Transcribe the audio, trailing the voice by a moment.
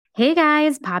Hey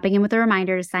guys, popping in with a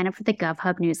reminder to sign up for the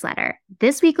GovHub newsletter.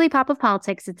 This weekly Pop of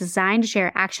Politics is designed to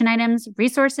share action items,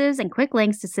 resources, and quick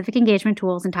links to civic engagement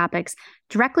tools and topics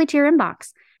directly to your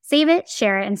inbox. Save it,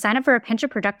 share it, and sign up for a pinch of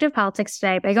productive politics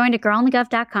today by going to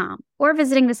girlonthegov.com or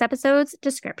visiting this episode's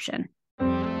description.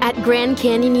 At Grand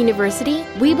Canyon University,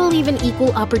 we believe in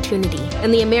equal opportunity,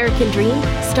 and the American dream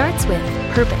starts with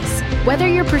purpose. Whether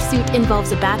your pursuit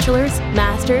involves a bachelor's,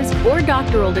 master's, or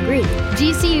doctoral degree,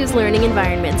 GCU's learning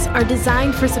environments are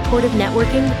designed for supportive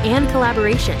networking and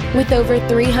collaboration. With over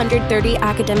 330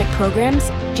 academic programs,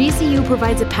 GCU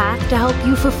provides a path to help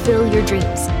you fulfill your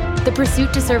dreams. The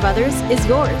pursuit to serve others is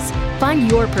yours. Find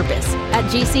your purpose at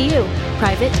GCU.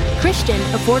 Private, Christian,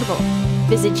 affordable.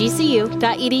 Visit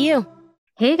gcu.edu.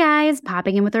 Hey guys,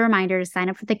 popping in with a reminder to sign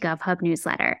up for the GovHub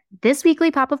newsletter. This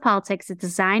weekly Pop of Politics is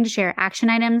designed to share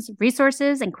action items,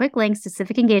 resources, and quick links to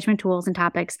civic engagement tools and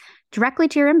topics directly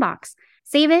to your inbox.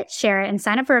 Save it, share it, and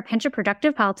sign up for a pinch of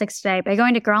productive politics today by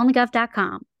going to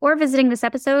girlonthegov.com or visiting this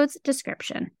episode's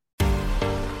description.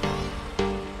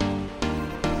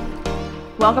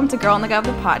 Welcome to Girl on the Gov,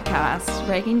 the podcast,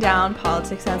 breaking down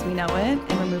politics as we know it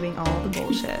and removing all the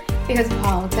bullshit. Because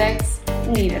politics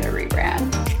needed a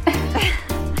rebrand.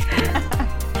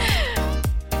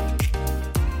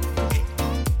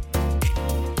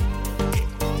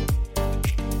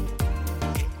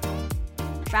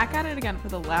 Back at it again for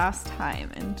the last time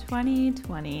in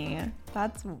 2020.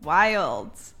 That's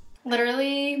wild.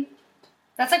 Literally,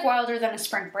 that's like wilder than a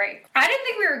spring break. I didn't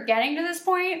think we were getting to this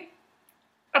point.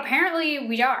 Apparently,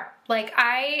 we are. Like,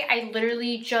 I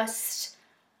literally just...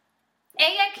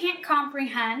 I can't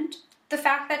comprehend the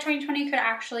fact that 2020 could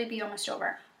actually be almost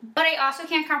over. But I also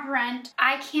can't comprehend,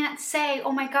 I can't say,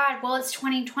 oh my god, well, it's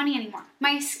 2020 anymore.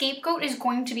 My scapegoat is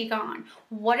going to be gone.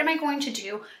 What am I going to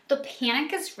do? The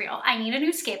panic is real. I need a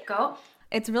new scapegoat.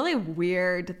 It's really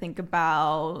weird to think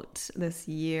about this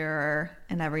year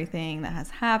and everything that has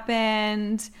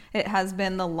happened. It has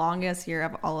been the longest year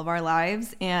of all of our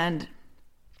lives, and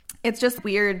it's just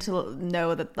weird to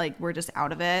know that, like, we're just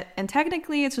out of it. And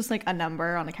technically, it's just like a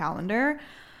number on a calendar,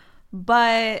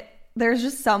 but there's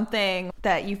just something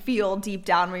that you feel deep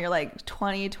down when you're like,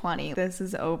 2020, this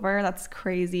is over. That's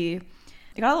crazy.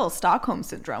 I got a little Stockholm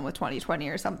syndrome with 2020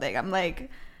 or something. I'm like,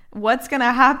 what's going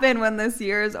to happen when this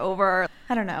year is over?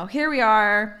 I don't know. Here we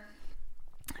are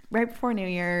right before New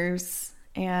Year's,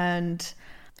 and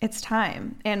it's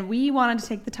time. And we wanted to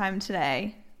take the time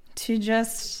today to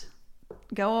just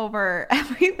go over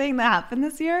everything that happened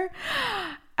this year.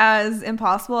 As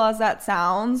impossible as that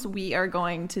sounds, we are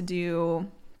going to do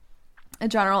a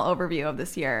general overview of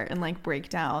this year and like break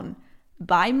down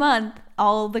by month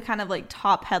all the kind of like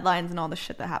top headlines and all the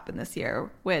shit that happened this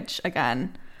year, which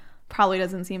again probably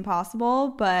doesn't seem possible,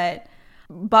 but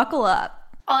buckle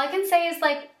up. All I can say is,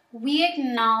 like, we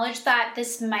acknowledge that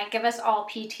this might give us all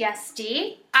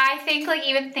PTSD. I think, like,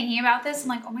 even thinking about this, I'm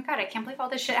like, oh my god, I can't believe all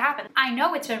this shit happened. I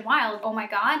know it's been wild, oh my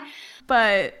god.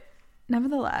 But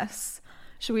nevertheless,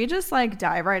 should we just like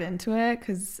dive right into it?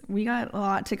 Because we got a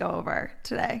lot to go over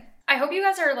today. I hope you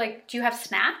guys are like, do you have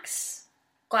snacks?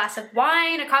 Glass of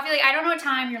wine, a coffee? Like, I don't know what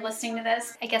time you're listening to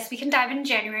this. I guess we can dive into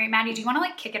January. Maddie, do you want to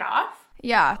like kick it off?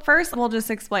 Yeah. First, we'll just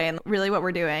explain really what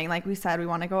we're doing. Like we said, we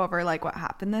want to go over like what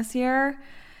happened this year.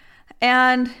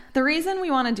 And the reason we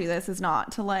want to do this is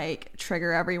not to like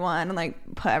trigger everyone and like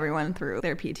put everyone through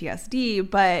their PTSD,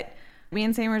 but me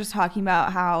and Sam were just talking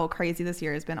about how crazy this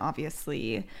year has been,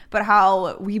 obviously, but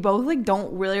how we both like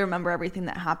don't really remember everything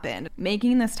that happened.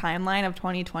 Making this timeline of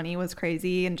 2020 was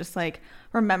crazy, and just like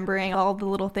remembering all the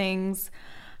little things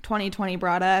 2020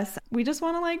 brought us. We just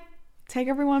want to like take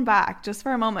everyone back just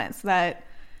for a moment so that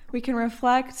we can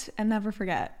reflect and never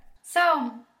forget.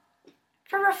 So,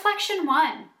 for reflection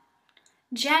 1,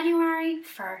 January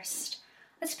 1st.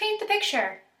 Let's paint the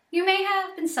picture. You may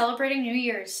have been celebrating New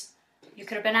Year's. You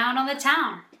could have been out on the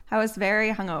town. I was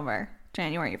very hungover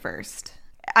January 1st.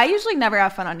 I usually never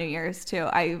have fun on New Year's, too.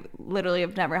 I literally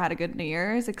have never had a good New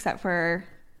Year's, except for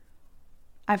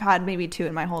I've had maybe 2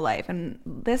 in my whole life. And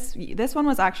this one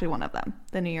was actually one of them,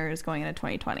 the New Year's going into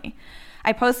 2020.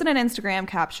 I posted an Instagram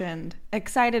captioned,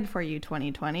 "Excited for you,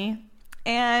 2020."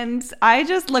 And I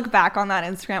just look back on that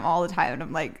Instagram all the time, and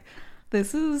I'm like,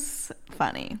 this is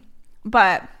funny.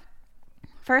 But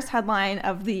first headline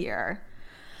of the year.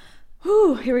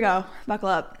 Whew, here we go. Buckle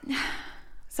up.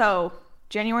 So,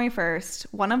 January 1st,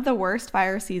 one of the worst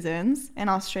fire seasons in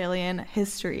Australian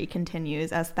history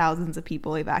continues as thousands of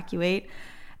people evacuate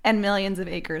and millions of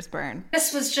acres burn.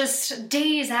 This was just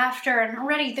days after, and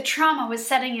already the trauma was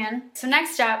setting in. So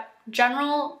next up,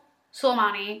 general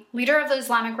Soleimani, leader of the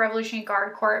Islamic Revolutionary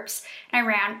Guard Corps in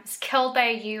Iran, was killed by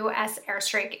a U.S.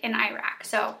 airstrike in Iraq.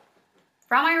 So,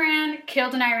 from Iran,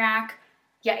 killed in Iraq,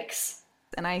 yikes.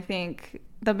 And I think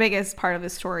the biggest part of the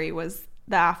story was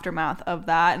the aftermath of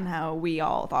that and how we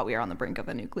all thought we were on the brink of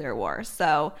a nuclear war.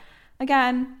 So,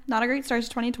 again, not a great start to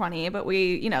 2020, but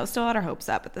we, still had our hopes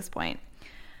up at this point.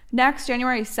 Next,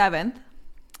 January 7th,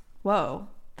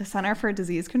 the Center for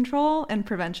Disease Control and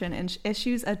Prevention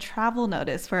issues a travel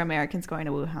notice for Americans going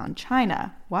to Wuhan,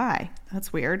 China. Why?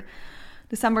 That's weird.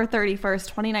 December 31st,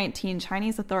 2019,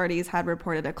 Chinese authorities had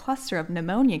reported a cluster of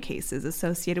pneumonia cases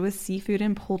associated with seafood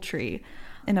and poultry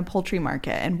in a poultry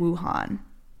market in Wuhan.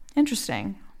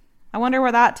 Interesting. I wonder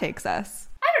where that takes us.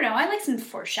 I don't know. I like some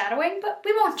foreshadowing, but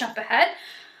we won't jump ahead.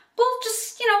 We'll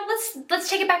just, let's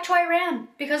take it back to Iran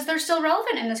because they're still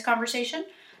relevant in this conversation.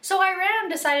 So Iran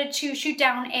decided to shoot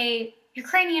down a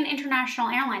Ukrainian International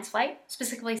Airlines flight,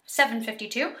 specifically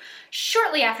 752,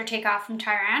 shortly after takeoff from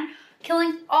Tehran,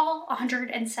 killing all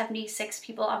 176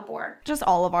 people on board. Just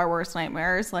all of our worst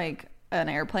nightmares, like an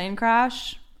airplane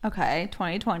crash. Okay,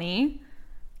 2020.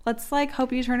 Let's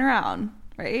hope you turn around,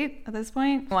 right? At this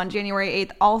point. On January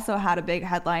 8th also had a big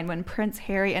headline when Prince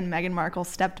Harry and Meghan Markle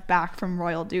stepped back from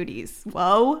royal duties.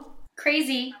 Whoa.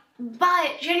 Crazy.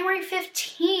 But January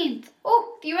 15th,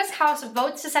 the U.S. House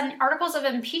votes to send the articles of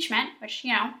impeachment, which,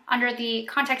 under the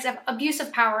context of abuse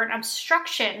of power and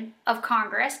obstruction of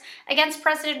Congress, against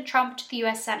President Trump to the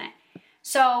U.S. Senate.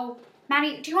 So,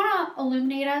 Maddie, do you want to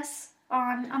illuminate us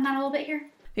on that a little bit here?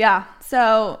 Yeah.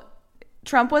 So,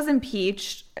 Trump was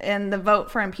impeached, and the vote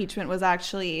for impeachment was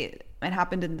it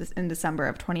happened in December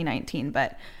of 2019,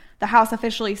 but the House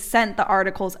officially sent the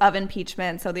articles of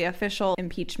impeachment, so the official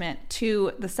impeachment,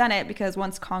 to the Senate, because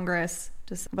once Congress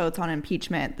just votes on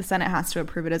impeachment, the Senate has to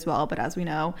approve it as well. But as we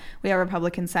know, we have a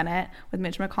Republican Senate with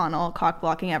Mitch McConnell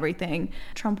cock-blocking everything.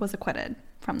 Trump was acquitted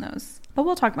from those. But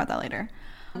we'll talk about that later.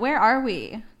 Where are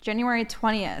we? January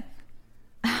 20th.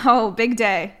 Oh, big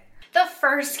day. The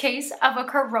first case of a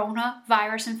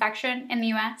coronavirus infection in the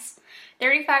U.S.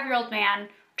 35-year-old man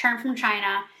returned from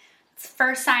China.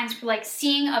 First signs we're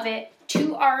seeing of it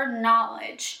to our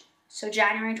knowledge. So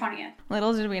January 20th.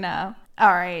 Little did we know.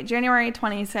 All right, January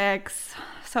 26th.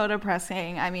 So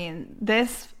depressing. I mean,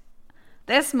 this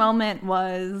moment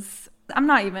was, I'm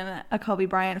not even a Kobe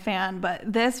Bryant fan, but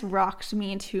this rocked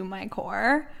me to my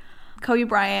core. Kobe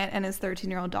Bryant and his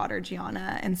 13-year-old daughter,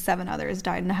 Gianna, and 7 others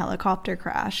died in a helicopter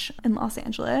crash in Los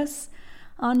Angeles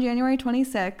on January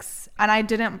 26th, and I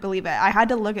didn't believe it. I had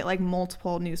to look at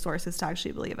multiple news sources to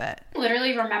actually believe it. I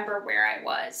literally remember where I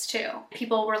was too.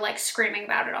 People were screaming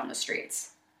about it on the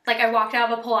streets. I walked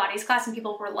out of a Pilates class and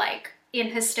people were in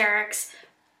hysterics.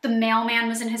 The mailman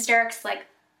was in hysterics.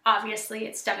 Obviously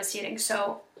it's devastating,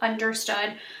 so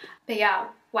understood. But yeah,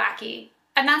 wacky.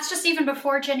 And that's just even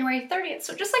before January 30th.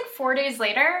 So just 4 days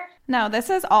later. No, this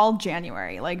is all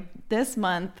January. This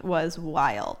month was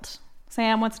wild.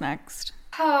 Sam, what's next?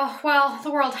 Oh, well, the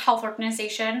World Health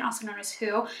Organization, also known as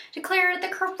WHO, declared the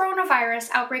coronavirus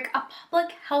outbreak a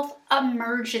public health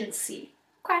emergency.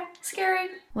 Okay, scary.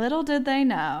 Little did they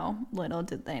know.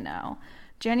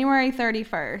 January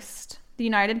 31st, the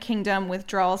United Kingdom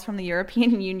withdraws from the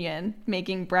European Union,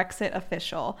 making Brexit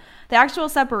official. The actual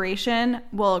separation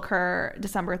will occur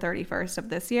December 31st of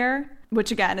this year,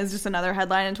 which again is just another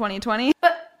headline in 2020.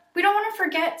 But we don't want to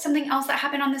forget something else that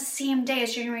happened on the same day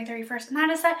as January 31st, and that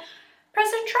is that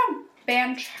President Trump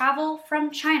banned travel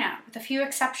from China, with a few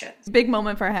exceptions. Big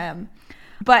moment for him.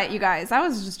 But you guys, that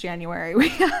was just January. We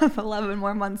have 11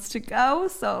 more months to go,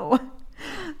 so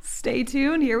stay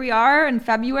tuned. Here we are in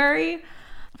February.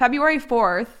 February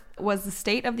 4th was the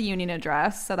State of the Union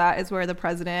address. So that is where the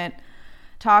president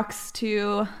talks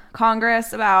to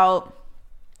Congress about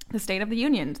the state of the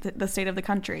union, the state of the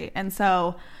country. And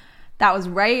so that was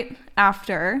right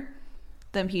after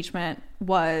the impeachment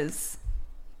was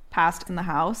passed in the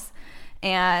House.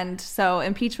 And so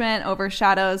impeachment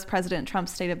overshadows President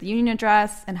Trump's State of the Union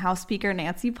address, and House Speaker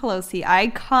Nancy Pelosi,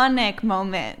 iconic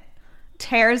moment,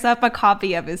 tears up a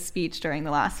copy of his speech during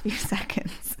the last few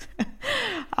seconds.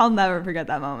 I'll never forget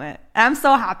that moment. And I'm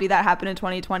so happy that happened in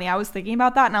 2020. I was thinking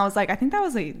about that and I was like, I think that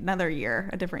was another year,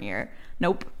 a different year.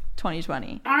 Nope,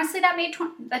 2020. Honestly, that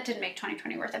didn't make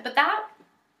 2020 worth it, but that,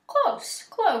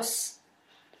 close.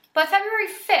 But February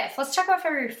 5th, let's talk about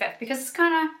February 5th, because it's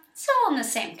kind of still in the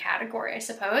same category, I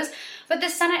suppose. But the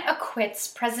Senate acquits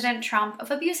President Trump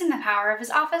of abusing the power of his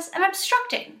office and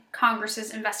obstructing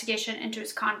Congress's investigation into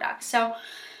his conduct. So,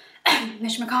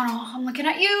 Mitch McConnell, I'm looking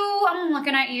at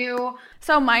you.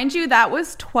 So, mind you, that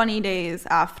was 20 days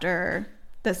after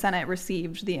the Senate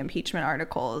received the impeachment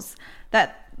articles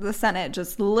that the Senate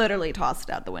just literally tossed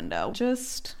it out the window.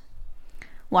 Just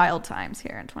wild times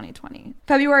here in 2020.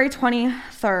 February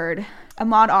 23rd,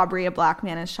 Ahmaud Arbery, a black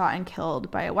man, is shot and killed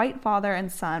by a white father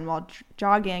and son while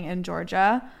jogging in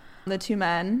Georgia. The two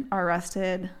men are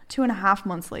arrested 2.5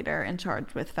 months later and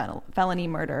charged with felony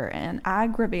murder and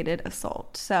aggravated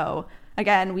assault. So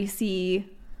again, we see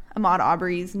Ahmaud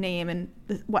Arbery's name and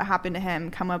what happened to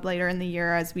him come up later in the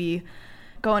year as we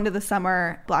go into the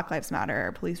summer, Black Lives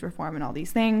Matter, police reform, and all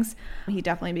these things. He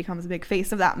definitely becomes a big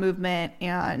face of that movement,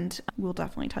 and we'll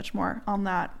definitely touch more on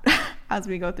that as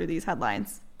we go through these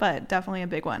headlines, but definitely a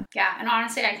big one. Yeah, and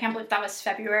honestly, I can't believe that was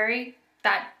February.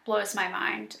 That blows my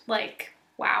mind. Like,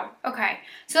 wow. Okay,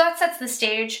 so that sets the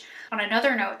stage on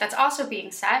another note that's also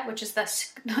being set, which is the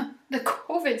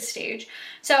COVID stage.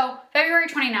 So February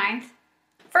 29th,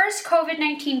 first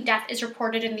COVID-19 death is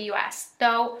reported in the U.S.,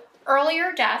 though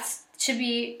earlier deaths, to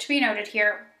be noted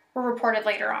here, were reported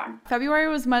later on. February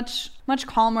was much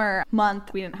calmer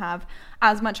month. We didn't have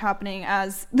as much happening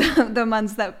as the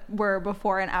months that were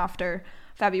before and after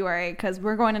February, because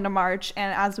we're going into March,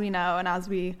 and as we know and as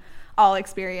we all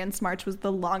experienced, March was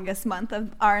the longest month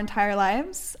of our entire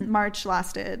lives. March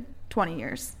lasted 20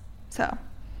 years. So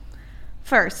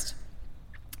first,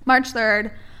 March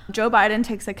 3rd, Joe Biden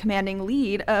takes a commanding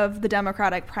lead of the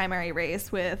Democratic primary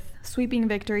race with sweeping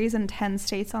victories in 10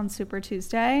 states on Super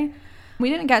Tuesday. We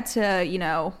didn't get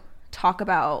to, talk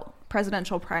about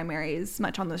presidential primaries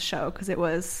much on this show because it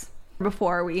was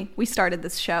before we started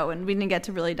this show, and we didn't get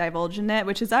to really divulge in it,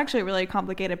 which is actually a really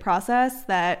complicated process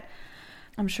that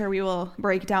I'm sure we will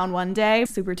break down one day.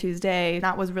 Super Tuesday,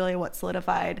 that was really what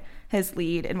solidified his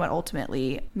lead and what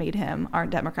ultimately made him our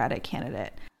Democratic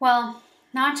candidate. Well,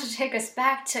 not to take us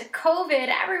back to COVID,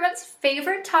 everyone's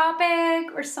favorite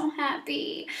topic. We're so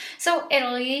happy. So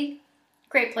Italy,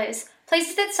 great place,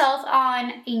 places itself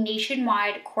on a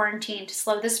nationwide quarantine to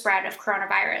slow the spread of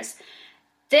coronavirus.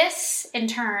 This, in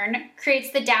turn,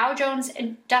 creates the Dow Jones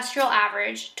Industrial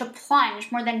Average to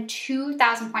plunge more than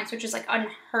 2,000 points, which is like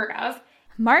unheard of.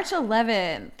 March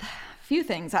 11th. Few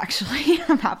things actually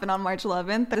happened on March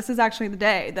 11th. This is actually the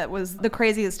day that was the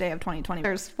craziest day of 2020.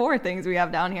 There's 4 things we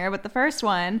have down here, but the first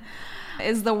one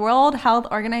is the World Health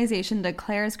Organization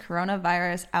declares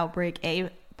coronavirus outbreak a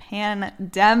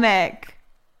pandemic.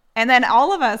 And then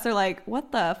all of us are like,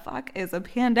 what the fuck is a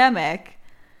pandemic?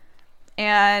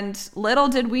 And little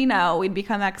did we know we'd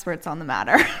become experts on the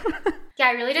matter. Yeah,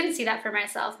 I really didn't see that for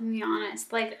myself, to be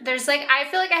honest. Like, I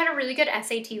feel like I had a really good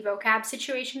SAT vocab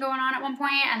situation going on at one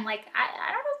point, and I don't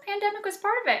know if pandemic was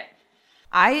part of it.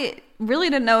 I really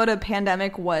didn't know what a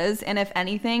pandemic was, and if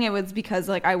anything, it was because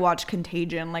I watched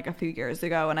Contagion a few years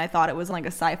ago, and I thought it was a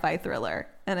sci-fi thriller,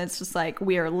 and it's just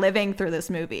we are living through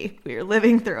this movie. We are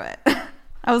living through it.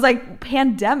 I was like,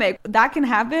 pandemic, that can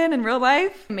happen in real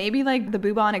life? Maybe the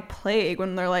bubonic plague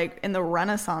when they're in the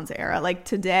Renaissance era.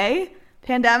 Today,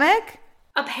 pandemic?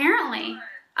 Apparently,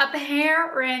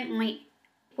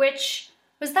 which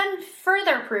was then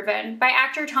further proven by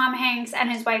actor Tom Hanks and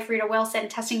his wife Rita Wilson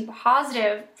testing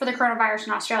positive for the coronavirus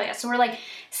in Australia. So we're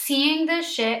seeing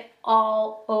this shit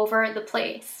all over the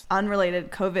place.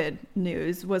 Unrelated COVID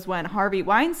news was when Harvey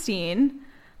Weinstein,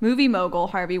 movie mogul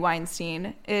Harvey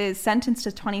Weinstein, is sentenced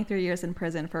to 23 years in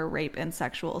prison for rape and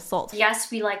sexual assault.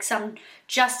 Yes, we like some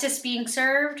justice being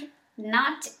served.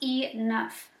 Not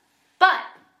enough. But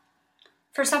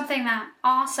for something that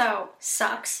also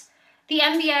sucks, the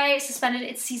NBA suspended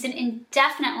its season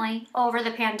indefinitely over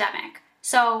the pandemic.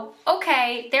 So,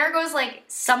 okay, there goes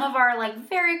some of our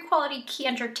very quality key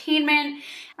entertainment.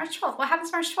 March 12th, what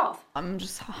happens March 12th? I'm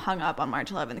just hung up on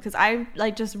March 11th because I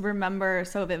just remember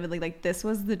so vividly, this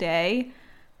was the day.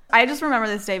 I just remember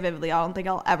this day vividly. I don't think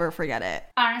I'll ever forget it.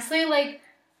 Honestly,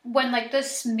 when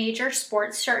this major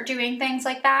sports start doing things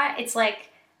like that, it's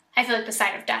I feel the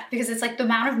sign of death, because it's the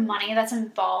amount of money that's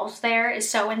involved there is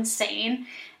so insane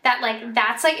that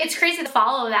that's it's crazy to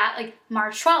follow that.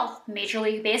 March 12th, Major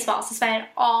League Baseball suspended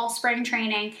all spring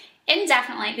training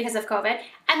indefinitely because of COVID.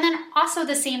 And then also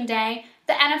the same day,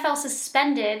 the NFL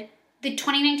suspended the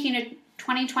 2019 to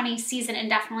 2020 season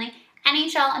indefinitely.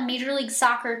 NHL and Major League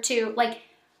Soccer too.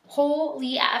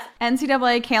 Holy F.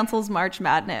 NCAA cancels March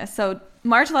Madness. So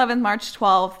March 11th, March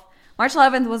 12th. March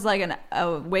 11th was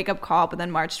a wake-up call, but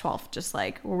then March 12th just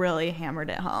really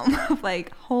hammered it home.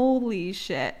 Holy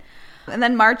shit. And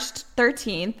then March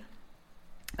 13th,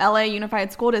 LA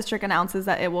Unified School District announces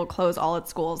that it will close all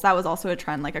its schools. That was also a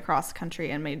trend across the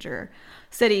country in major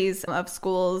cities of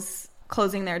schools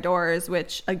closing their doors,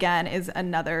 which again is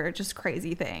another just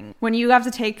crazy thing. When you have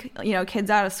to take,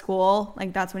 kids out of school,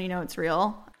 that's when you know it's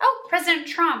real. Oh, President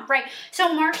Trump, right.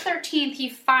 So March 13th, he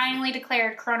finally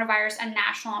declared coronavirus a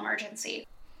national emergency.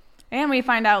 And we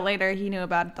find out later he knew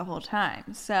about it the whole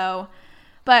time. So,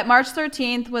 but March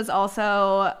 13th was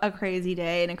also a crazy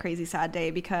day and a crazy sad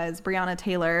day because Breonna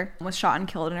Taylor was shot and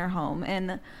killed in her home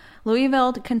in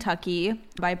Louisville, Kentucky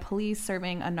by police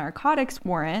serving a narcotics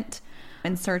warrant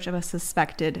in search of a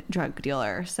suspected drug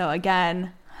dealer. So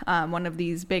again, one of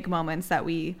these big moments that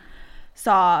we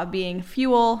saw being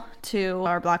fuel to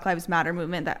our Black Lives Matter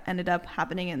movement that ended up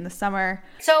happening in the summer.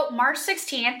 So March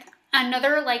 16th,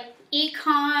 another like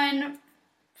econ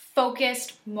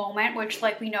focused moment, which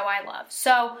like we know I love.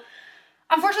 So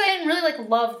unfortunately, I didn't really like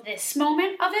love this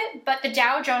moment of it, but the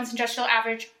Dow Jones Industrial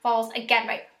Average falls again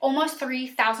by almost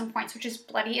 3,000 points, which is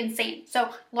bloody insane. So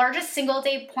largest single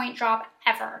day point drop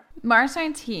ever. March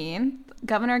 19th,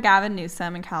 Governor Gavin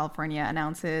Newsom in California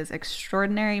announces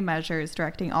extraordinary measures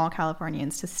directing all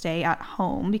Californians to stay at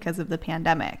home because of the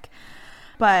pandemic.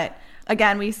 But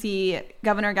again, we see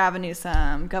Governor Gavin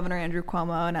Newsom, Governor Andrew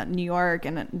Cuomo in New York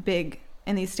and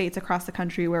in these states across the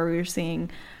country where we were seeing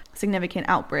significant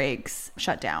outbreaks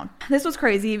shut down. This was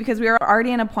crazy because we were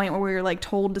already in a point where we were like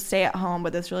told to stay at home,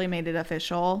 but this really made it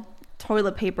official.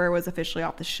 Toilet paper was officially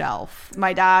off the shelf.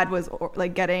 My dad was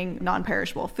like getting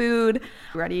non-perishable food,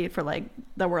 ready for like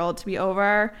the world to be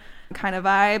over kind of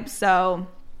vibe. So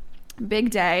big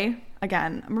day.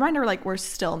 Again, a reminder, like we're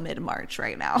still mid-March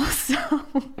right now. So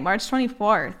March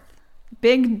 24th,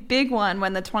 big one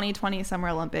when the 2020 Summer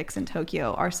Olympics in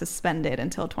Tokyo are suspended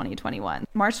until 2021.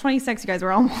 March 26th, you guys,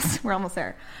 we're almost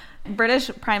there. British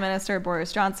Prime Minister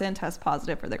Boris Johnson tests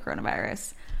positive for the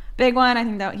coronavirus. Big one. I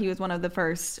think that he was one of the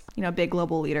first, big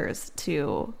global leaders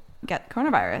to get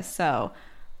coronavirus. So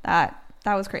that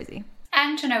was crazy.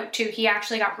 And to note too, he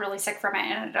actually got really sick from it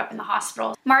and ended up in the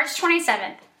hospital. March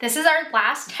 27th. This is our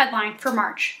last headline for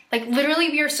March. Like literally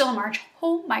we are still in March.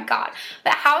 Oh my God.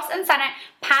 The House and Senate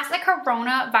passed the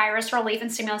coronavirus relief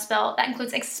and stimulus bill that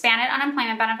includes expanded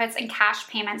unemployment benefits and cash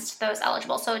payments to those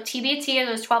eligible. So TBT,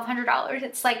 those $1,200,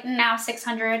 it's like now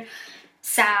 $600.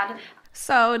 Sad.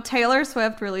 So Taylor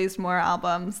Swift released more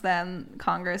albums than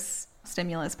Congress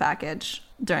stimulus package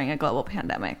during a global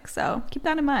pandemic. So keep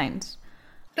that in mind.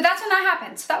 But that's when that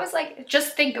happened. So that was like,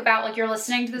 just think about like you're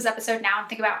listening to this episode now and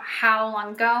think about how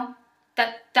long ago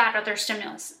that other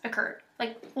stimulus occurred.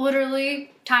 Like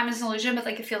literally time is an illusion, but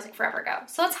like it feels like forever ago.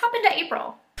 So let's hop into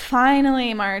April.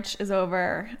 Finally, March is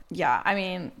over. Yeah, I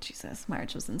mean, Jesus,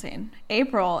 March was insane.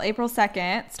 April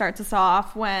 2nd starts us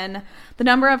off when the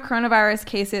number of coronavirus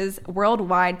cases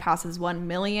worldwide passes 1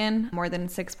 million. More than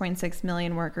 6.6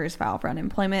 million workers file for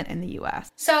unemployment in the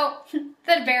U.S. So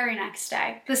the very next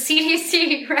day, the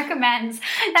CDC recommends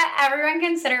that everyone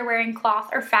consider wearing cloth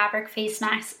or fabric face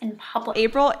masks in public.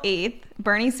 April 8th,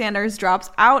 Bernie Sanders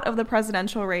drops out of the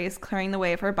presidential race, clearing the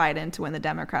way for Biden to win the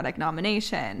Democratic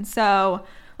nomination. So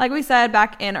like we said,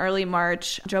 back in early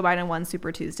March, Joe Biden won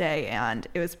Super Tuesday, and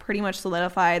it was pretty much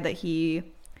solidified that he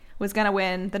was going to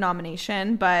win the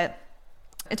nomination, but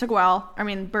it took a while. I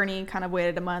mean, Bernie kind of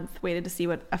waited a month, waited to see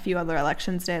what a few other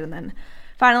elections did, and then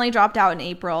finally dropped out in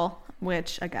April,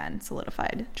 which, again,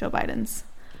 solidified Joe Biden's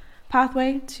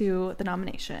pathway to the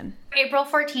nomination. April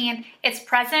 14th, it's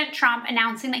President Trump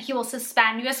announcing that he will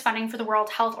suspend U.S. funding for the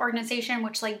World Health Organization,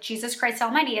 which, like, Jesus Christ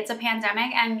almighty, it's a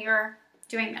pandemic, and you're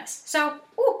doing this. So,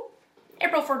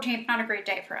 April 14th, not a great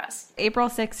day for us. April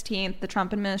 16th, the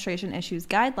Trump administration issues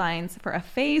guidelines for a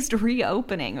phased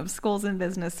reopening of schools and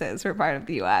businesses for part of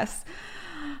the U.S.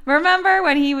 Remember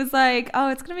when he was like, oh,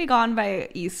 it's going to be gone by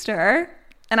Easter?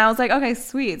 And I was like, okay,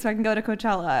 sweet. So I can go to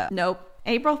Coachella. Nope.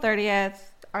 April 30th,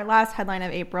 our last headline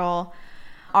of April.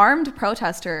 Armed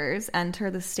protesters enter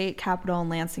the state capitol in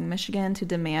Lansing, Michigan to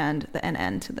demand an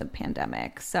end to the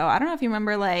pandemic. So I don't know if you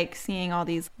remember like seeing all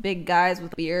these big guys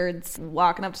with beards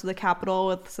walking up to the Capitol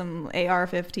with some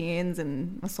AR-15s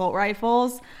and assault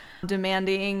rifles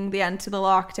demanding the end to the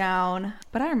lockdown.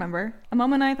 But I remember a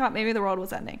moment I thought maybe the world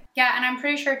was ending. Yeah, and I'm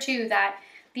pretty sure too that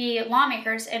the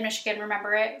lawmakers in Michigan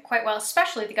remember it quite well,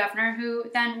 especially the governor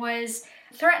who then was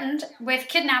threatened with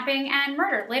kidnapping and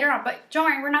murder later on. But don't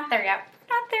worry, we're not there yet.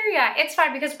 Not there yet. It's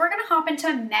fine because we're going to hop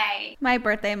into May. My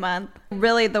birthday month.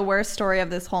 Really, the worst story of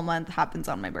this whole month happens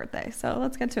on my birthday. So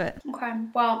let's get to it. Okay.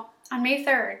 Well, on May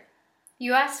 3rd,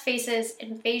 U.S. faces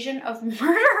invasion of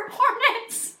murder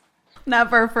hornets.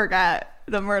 Never forget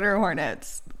the murder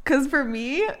hornets. Because for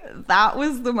me, that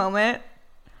was the moment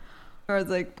where I was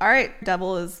like, all right,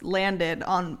 devil has landed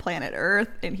on planet Earth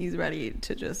and he's ready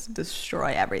to just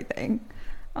destroy everything.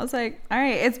 I was like, all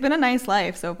right, it's been a nice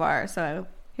life so far. So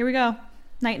here we go.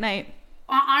 Night, night.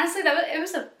 Honestly, it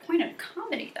was a point of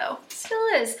comedy, though. It still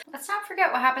is. Let's not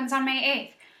forget what happens on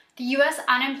May 8th. The U.S.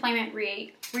 unemployment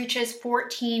rate reaches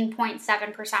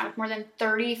 14.7% with more than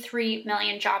 33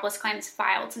 million jobless claims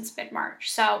filed since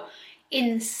mid-March. So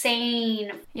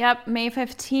insane. Yep, May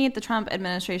 15th, the Trump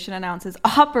administration announces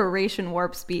Operation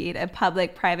Warp Speed, a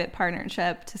public-private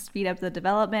partnership to speed up the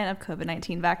development of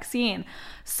COVID-19 vaccine.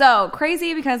 So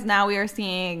crazy because now we are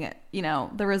seeing,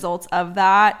 the results of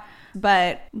that.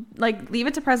 But leave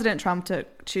it to President Trump to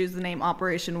choose the name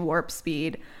Operation Warp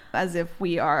Speed as if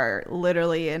we are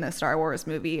literally in a Star Wars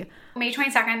movie. May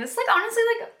 22nd, this is honestly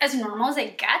as normal as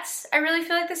it gets. I really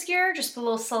feel like this year, just a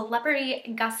little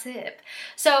celebrity gossip.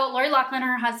 So Lori Loughlin and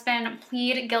her husband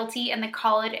plead guilty in the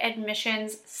college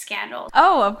admissions scandal.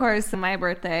 Oh, of course, my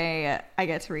birthday, I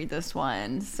get to read this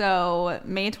one. So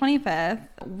May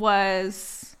 25th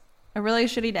was a really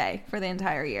shitty day for the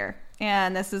entire year.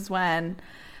 And this is when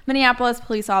Minneapolis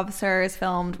police officers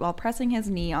filmed while pressing his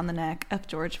knee on the neck of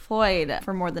George Floyd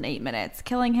for more than 8 minutes,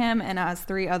 killing him and as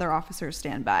 3 other officers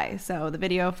stand by. So the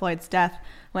video of Floyd's death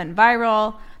went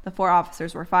viral, the 4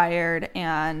 officers were fired,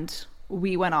 and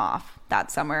we went off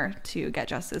that summer to get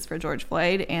justice for George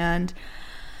Floyd and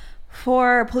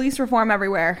for police reform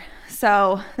everywhere.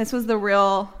 So this was the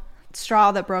real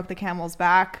straw that broke the camel's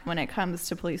back when it comes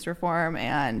to police reform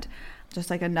and just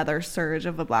another surge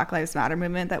of the Black Lives Matter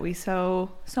movement that we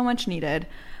so much needed.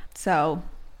 So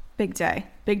big day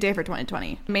for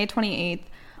 2020. May 28th,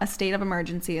 a state of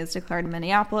emergency is declared in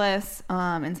Minneapolis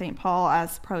and St. Paul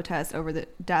as protests over the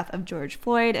death of George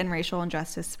Floyd and racial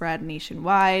injustice spread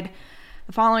nationwide.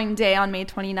 The following day, on May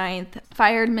 29th,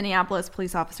 fired Minneapolis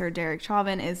police officer Derek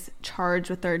Chauvin is charged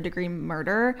with third-degree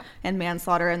murder and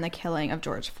manslaughter in the killing of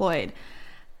George Floyd.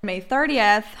 May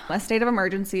 30th, a state of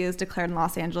emergency is declared in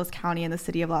Los Angeles County and the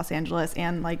city of Los Angeles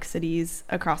and cities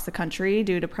across the country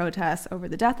due to protests over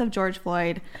the death of George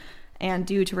Floyd and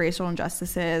due to racial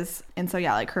injustices. And so,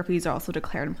 curfews are also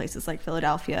declared in places like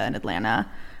Philadelphia and Atlanta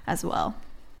as well.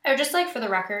 I would just for the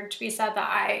record to be said that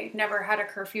I never had a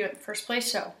curfew in the first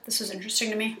place, so this was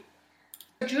interesting to me.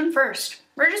 June 1st,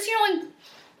 we're just,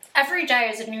 every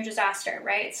day is a new disaster,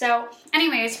 right? So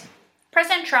anyways,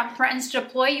 President Trump threatens to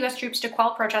deploy U.S. troops to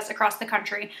quell protests across the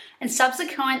country and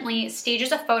subsequently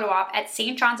stages a photo op at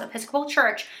St. John's Episcopal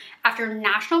Church after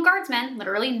National Guardsmen,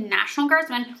 literally National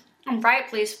Guardsmen, and riot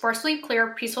police forcibly clear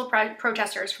peaceful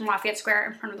protesters from Lafayette Square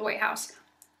in front of the White House.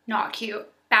 Not cute.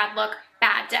 Bad look.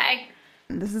 Bad day.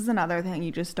 This is another thing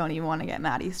you just don't even want to get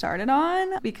Maddie started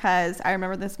on, because I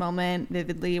remember this moment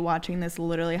vividly, watching this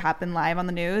literally happen live on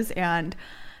the news, and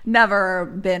never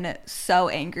been so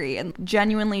angry and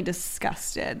genuinely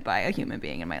disgusted by a human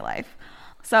being in my life.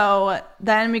 So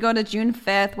then we go to June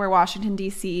 5th, where Washington,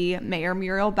 D.C. Mayor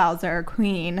Muriel Bowser,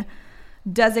 Queen,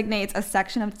 designates a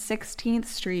section of 16th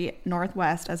Street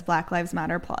Northwest as Black Lives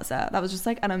Matter Plaza. That was just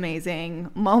an amazing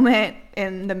moment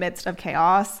in the midst of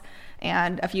chaos.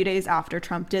 And a few days after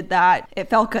Trump did that,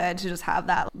 it felt good to just have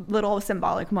that little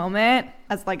symbolic moment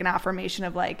as an affirmation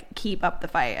of keep up the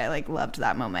fight. I loved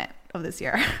that moment of this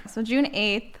year. So June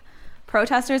 8th,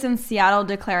 protesters in Seattle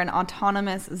declare an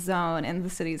autonomous zone in the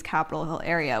city's Capitol Hill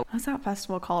area. What's that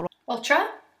festival called? Ultra?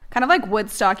 Kind of like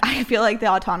Woodstock. I feel the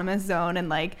autonomous zone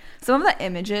and some of the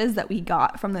images that we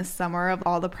got from this summer of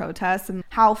all the protests and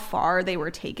how far they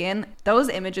were taken, those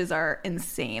images are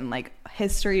insane,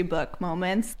 history book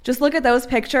moments. Just look at those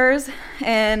pictures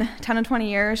in 10 to 20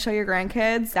 years, show your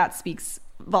grandkids. That speaks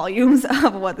volumes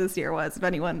of what this year was, if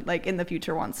anyone in the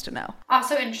future wants to know.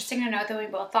 Also interesting to note that we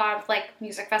both thought of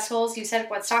music festivals. You said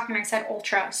Woodstock and I said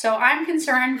Ultra, so I'm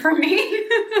concerned for me.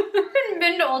 I haven't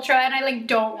been to Ultra and I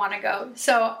don't want to go,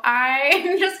 so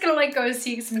I'm just gonna go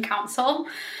seek some counsel.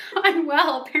 I'm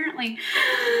apparently.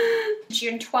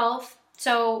 June 12th.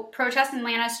 So protests in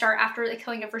Atlanta start after the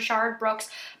killing of Rayshard Brooks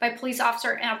by a police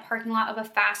officer in a parking lot of a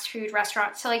fast food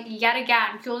restaurant. So yet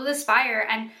again, fuel to this fire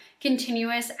and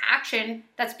continuous action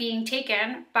that's being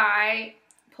taken by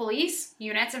police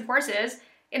units and forces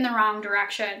in the wrong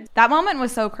direction. That moment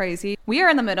was so crazy. We are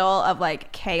in the middle of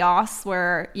chaos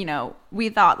where, we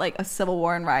thought a civil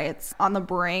war and riots on the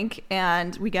brink,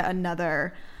 and we get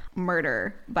another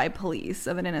murder by police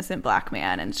of an innocent Black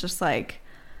man. And it's just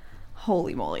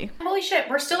holy moly. Holy shit,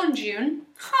 we're still in June.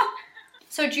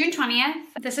 So June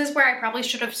 20th, this is where I probably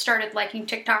should have started liking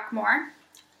TikTok more.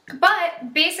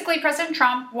 But basically, President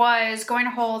Trump was going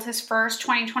to hold his first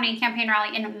 2020 campaign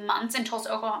rally in months in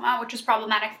Tulsa, Oklahoma, which is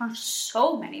problematic for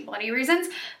so many bloody reasons.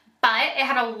 But it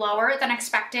had a lower than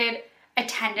expected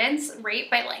attendance rate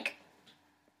by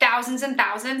thousands and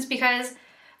thousands because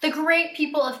the great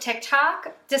people of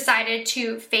TikTok decided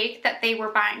to fake that they were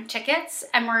buying tickets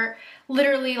and were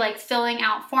literally filling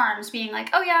out forms being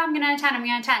oh yeah, I'm going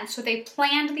to attend. So they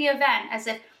planned the event as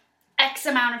if X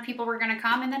amount of people were going to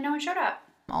come, and then no one showed up.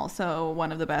 Also,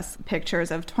 one of the best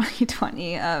pictures of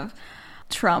 2020 of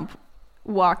Trump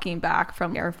walking back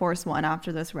from Air Force One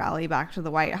after this rally back to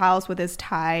the White House with his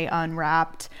tie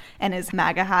unwrapped and his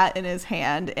MAGA hat in his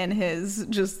hand and his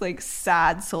just like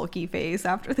sad, sulky face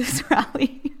after this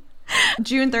rally.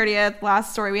 June 30th,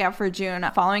 last story we have for June.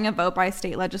 Following a vote by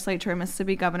state legislature,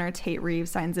 Mississippi Governor Tate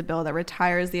Reeves signs a bill that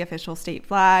retires the official state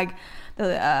flag,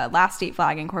 the last state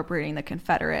flag incorporating the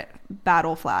Confederate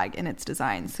battle flag in its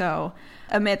design. So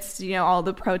amidst, all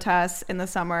the protests in the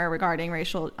summer regarding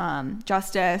racial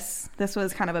justice, this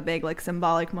was kind of a big like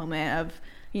symbolic moment of,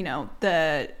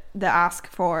 the ask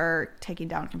for taking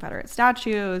down Confederate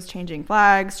statues, changing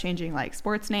flags, changing like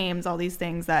sports names, all these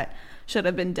things that should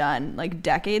have been done like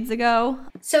decades ago.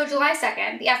 So July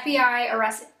 2nd, the FBI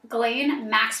arrests Ghislaine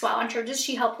Maxwell on charges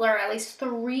she helped lure at least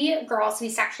 3 girls to be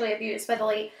sexually abused by the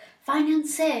late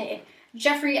fiancé,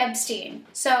 Jeffrey Epstein.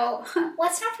 So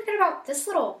let's not forget about this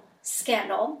little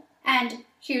scandal and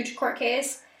huge court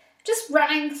case just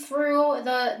running through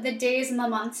the days and the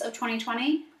months of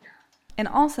 2020. And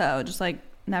also, just like,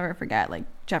 never forget, like,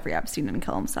 Jeffrey Epstein didn't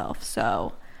kill himself.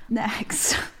 So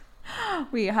next,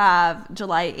 we have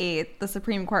July 8th. The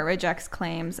Supreme Court rejects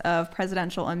claims of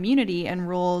presidential immunity and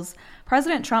rules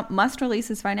President Trump must release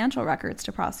his financial records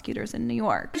to prosecutors in New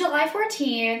York. July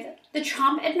 14th, the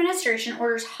Trump administration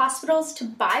orders hospitals to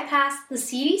bypass the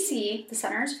CDC, the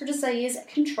Centers for Disease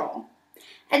Control,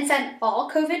 and send all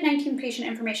COVID-19 patient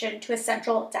information to a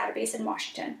central database in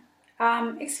Washington.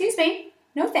 Excuse me,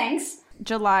 no thanks.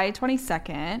 July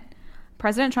 22nd,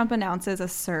 President Trump announces a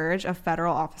surge of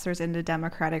federal officers into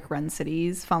Democratic-run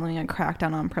cities following a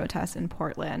crackdown on protests in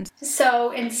Portland.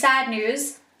 So, in sad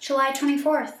news, July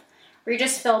 24th,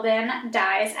 Regis Philbin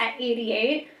dies at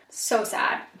 88. So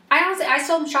sad. I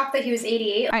still am shocked that he was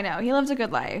 88. I know, he lived a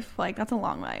good life. Like, that's a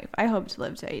long life. I hope to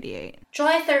live to 88.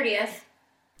 July 30th.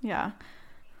 Yeah.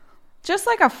 Just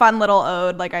like a fun little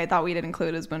ode, like I thought we'd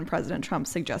include, is when President Trump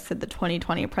suggested the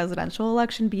 2020 presidential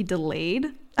election be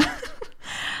delayed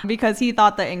because he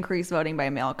thought that increased voting by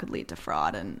mail could lead to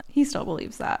fraud, and he still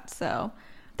believes that. So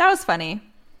that was funny.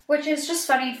 Which is just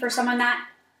funny for someone that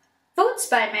votes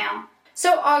by mail.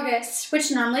 So August,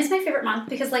 which normally is my favorite month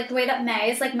because like the way that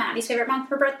May is like Maddie's favorite month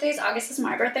for birthdays, August is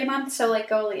my birthday month, so like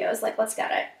go Leos, like let's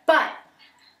get it. But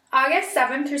August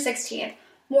 7th through 16th,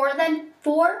 more than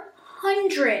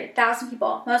 400,000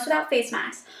 people, most without face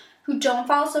masks, who don't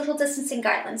follow social distancing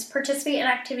guidelines, participate in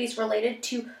activities related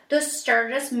to the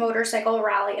Stardust motorcycle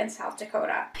rally in South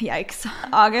Dakota. Yikes.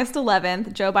 August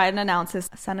 11th, Joe Biden announces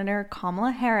Senator Kamala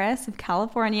Harris of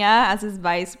California as his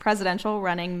vice presidential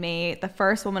running mate, the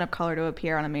first woman of color to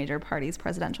appear on a major party's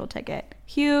presidential ticket.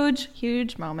 Huge,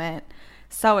 huge moment.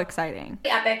 So exciting.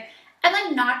 Epic. And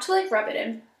then not to like rub it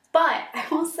in, but I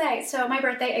will say, so my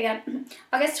birthday, again,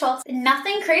 August 12th,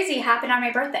 nothing crazy happened on my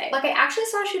birthday. Like, I actually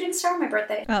saw a shooting star on my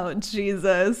birthday. Oh,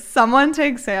 Jesus. Someone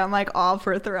take Sam, like, off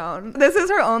her throne. This is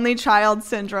her only child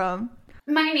syndrome.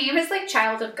 My name is, like,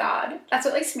 child of God. That's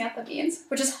what, like, Samantha means,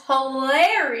 which is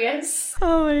hilarious.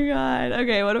 Oh, my God.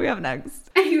 Okay, what do we have next?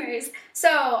 Anyways, so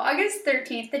August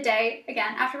 13th, the day,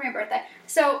 again, after my birthday.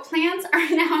 So plans are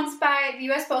announced by the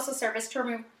U.S. Postal Service to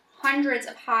remove hundreds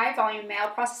of high-volume mail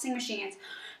processing machines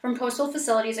from postal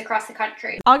facilities across the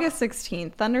country. August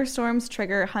 16th, thunderstorms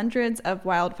trigger hundreds of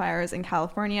wildfires in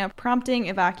California, prompting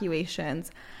evacuations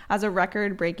as a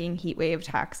record-breaking heat wave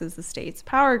taxes the state's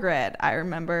power grid. I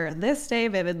remember this day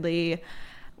vividly.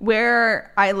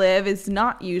 Where I live is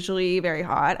not usually very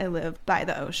hot. I live by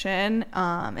the ocean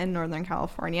in Northern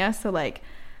California, so like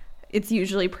it's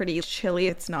usually pretty chilly.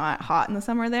 It's not hot in the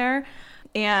summer there.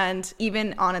 And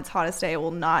even on its hottest day, it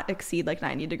will not exceed like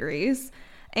 90 degrees.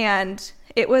 And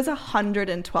it was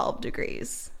 112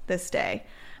 degrees this day.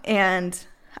 And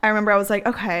I remember I was like,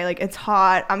 okay, like it's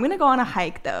hot. I'm going to go on a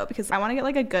hike though, because I want to get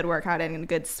like a good workout in and a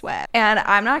good sweat. And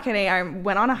I'm not kidding. I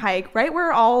went on a hike right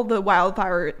where all the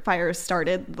wildfires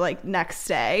started, like next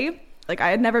day. Like I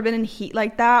had never been in heat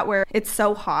like that where it's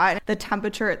so hot. The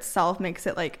temperature itself makes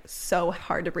it like so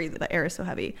hard to breathe. The air is so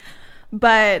heavy.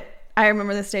 But I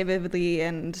remember this day vividly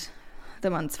and the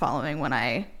months following when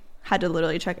I had to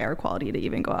literally check air quality to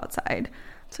even go outside.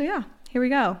 So yeah, here we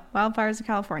go. Wildfires in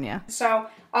California. So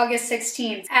August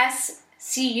 16th,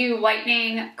 SCU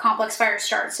lightning complex fire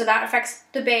starts. So that affects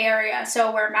the Bay Area.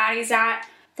 So where Maddie's at,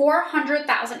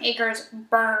 400,000 acres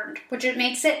burned, which it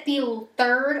makes it the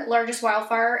third largest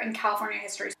wildfire in California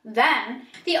history. Then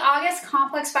the August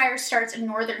complex fire starts in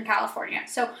Northern California.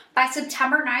 So by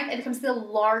September 9th, it becomes the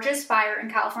largest fire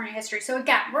in California history. So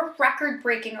again, we're record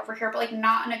breaking over here, but like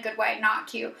not in a good way, not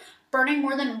cute. Burning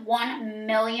more than 1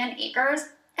 million acres.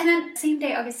 And then same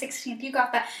day, August 16th, you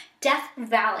got that Death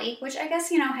Valley, which I guess,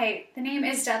 hey, the name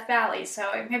is Death Valley,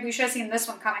 so maybe we should have seen this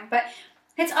one coming, but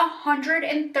it's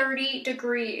 130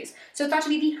 degrees. So it's thought to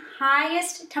be the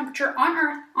highest temperature on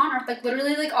Earth, like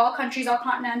literally like all countries, all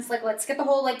continents, like let's get the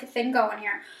whole like thing going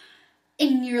here,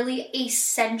 in nearly a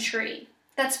century.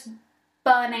 That's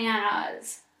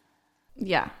bananas.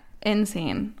 Yeah,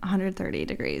 insane. 130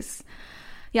 degrees.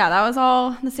 Yeah, that was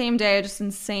all the same day, just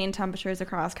insane temperatures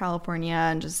across California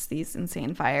and just these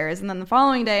insane fires. And then the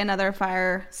following day, another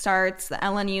fire starts. The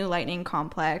LNU Lightning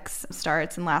Complex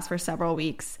starts and lasts for several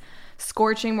weeks,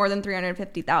 scorching more than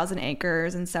 350,000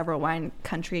 acres in several wine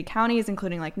country counties,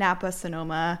 including like Napa,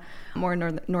 Sonoma, more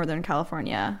Northern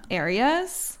California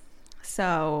areas.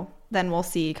 So then we'll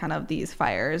see kind of these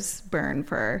fires burn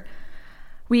for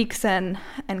weeks and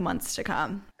months to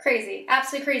come. Crazy.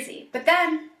 Absolutely crazy. But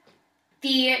then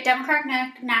the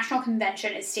Democratic National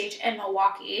Convention is staged in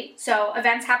Milwaukee. So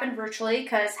events happen virtually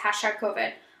because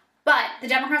 #COVID. But the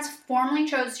Democrats formally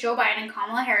chose Joe Biden and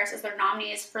Kamala Harris as their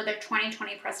nominees for their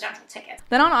 2020 presidential ticket.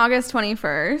 Then on August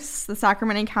 21st, the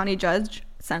Sacramento County judge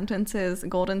sentences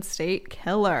Golden State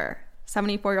Killer,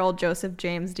 74-year-old Joseph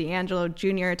James DeAngelo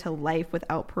Jr. to life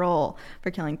without parole for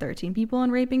killing 13 people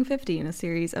and raping 50 in a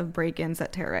series of break-ins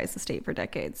that terrorized the state for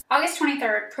decades. August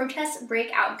 23rd, protests break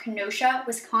out in Kenosha,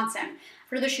 Wisconsin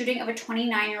for the shooting of a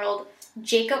 29-year-old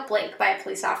Jacob Blake by a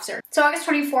police officer. So August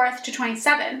 24th to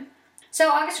 27th.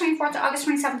 So August 24th to August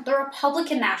 27th, the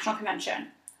Republican National Convention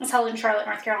was held in Charlotte,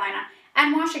 North Carolina,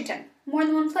 and Washington. More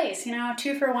than one place,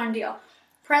 2-for-1 deal.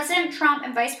 President Trump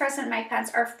and Vice President Mike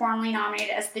Pence are formally nominated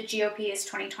as the GOP's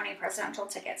 2020 presidential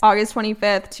tickets. August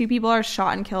 25th, 2 people are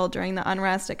shot and killed during the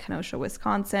unrest at Kenosha,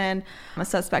 Wisconsin. A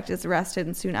suspect is arrested,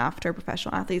 and soon after,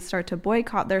 professional athletes start to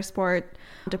boycott their sport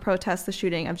to protest the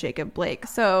shooting of Jacob Blake.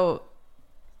 So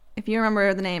if you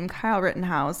remember the name Kyle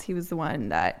Rittenhouse, he was the one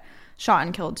that shot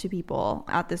and killed 2 people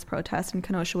at this protest in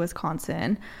Kenosha,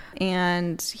 Wisconsin.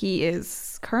 And he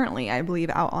is currently, I believe,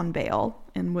 out on bail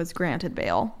and was granted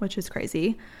bail, which is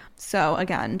crazy. So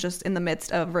again, just in the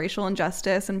midst of racial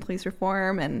injustice and police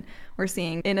reform, and we're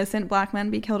seeing innocent black men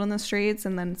be killed in the streets,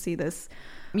 and then see this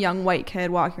young white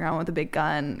kid walking around with a big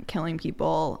gun, killing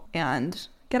people, and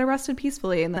get arrested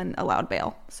peacefully and then allowed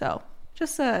bail. So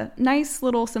just a nice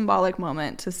little symbolic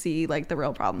moment to see like the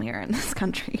real problem here in this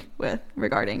country with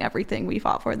regarding everything we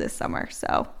fought for this summer.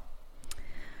 So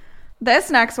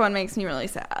this next one makes me really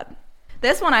sad.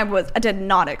 This one I did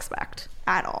not expect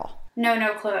at all.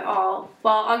 No clue at all.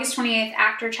 Well, August 28th,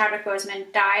 actor Chadwick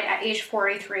Boseman died at age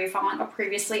 43 following a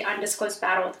previously undisclosed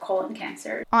battle with colon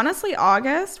cancer. Honestly,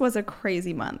 August was a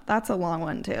crazy month. That's a long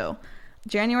one too.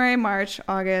 January, March,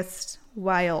 August,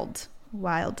 wild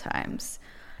times.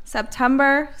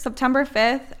 September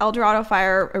 5th, El Dorado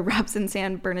fire erupts in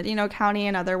San Bernardino County,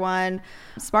 another one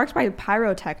sparked by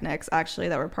pyrotechnics, actually,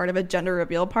 that were part of a gender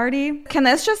reveal party. Can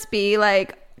this just be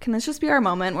our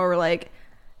moment where we're like,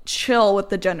 chill with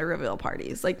the gender reveal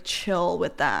parties, like chill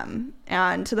with them?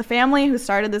 And to the family who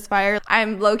started this fire,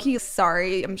 I'm low-key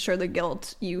sorry. I'm sure the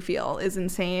guilt you feel is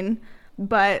insane,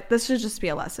 but this should just be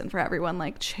a lesson for everyone,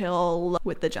 like chill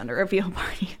with the gender reveal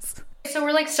parties. So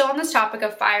we're like still on this topic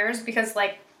of fires because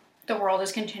like the world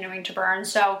is continuing to burn.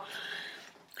 So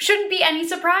shouldn't be any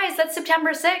surprise that September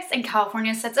 6th and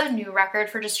California sets a new record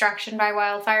for destruction by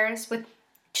wildfires with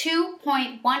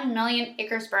 2.1 million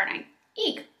acres burning.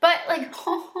 Eek. But like,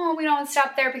 we don't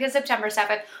stop there because September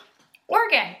 7th,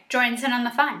 Oregon joins in on the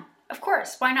fun. Of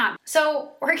course, why not?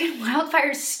 So Oregon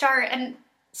wildfires start, and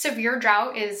severe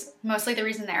drought is mostly the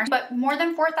reason there. But more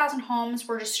than 4,000 homes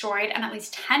were destroyed and at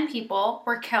least 10 people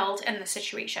were killed in the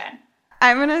situation.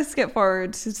 I'm going to skip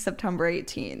forward to September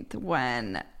 18th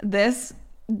when this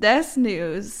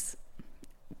news,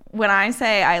 when I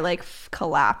say I like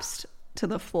collapsed to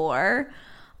the floor,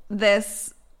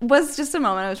 this was just a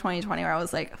moment of 2020 where I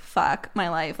was like, fuck my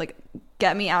life, like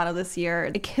get me out of this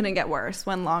year. It couldn't get worse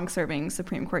when long-serving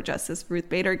Supreme Court Justice Ruth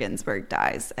Bader Ginsburg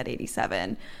dies at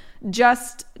 87,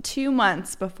 just 2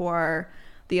 months before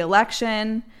the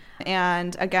election.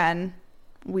 And again,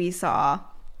 we saw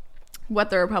what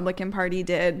the Republican Party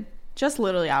did just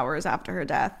literally hours after her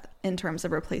death in terms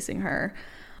of replacing her.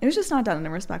 It was just not done in a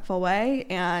respectful way,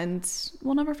 and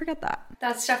we'll never forget that.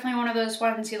 That's definitely one of those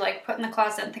ones you like put in the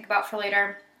closet and think about for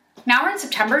later. Now we're in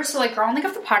September, so like, girl, and like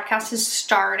if the podcast has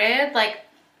started, like,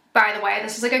 by the way,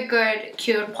 this is like a good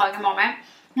cue and plug moment.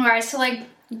 You guys to like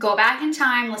go back in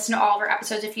time, listen to all of our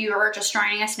episodes. If you are just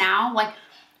joining us now, like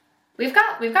we've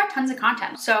got tons of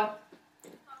content, so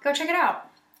go check it out.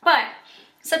 But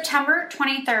September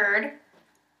 23rd,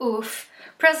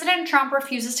 President Trump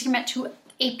refuses to commit to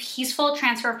a peaceful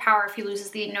transfer of power if he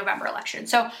loses the November election.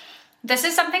 So This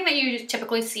is something that you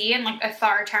typically see in like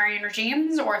authoritarian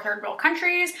regimes or third world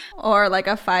countries. Or like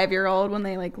a 5-year-old when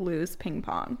they like lose ping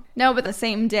pong. No, but the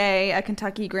same day, a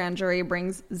Kentucky grand jury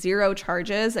brings 0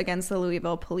 charges against the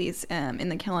Louisville police in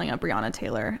the killing of Breonna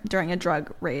Taylor during a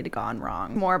drug raid gone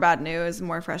wrong. More bad news,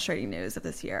 more frustrating news of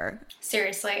this year.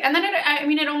 Seriously. And then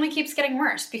it only keeps getting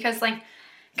worse because like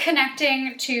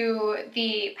connecting to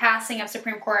the passing of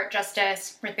Supreme Court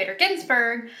Justice Ruth Bader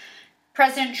Ginsburg,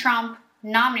 President Trump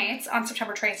nominates on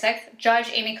September 26th Judge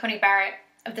Amy Coney Barrett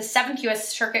of the 7th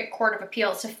U.S. Circuit Court of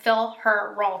Appeals to fill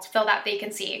her role, to fill that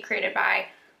vacancy created by,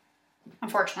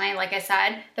 unfortunately, like I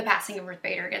said, the passing of Ruth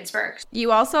Bader Ginsburg.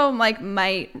 You also like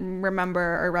might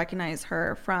remember or recognize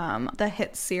her from the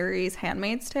hit series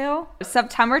Handmaid's Tale.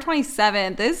 September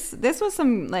 27th, this was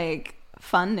some like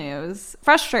fun news.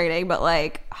 Frustrating, but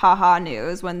like haha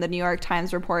news when the New York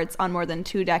Times reports on more than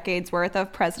 2 decades worth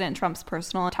of President Trump's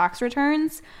personal tax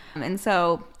returns. And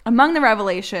so among the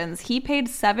revelations, he paid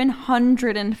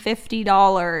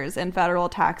 $750 in federal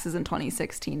taxes in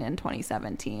 2016 and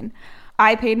 2017.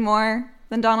 I paid more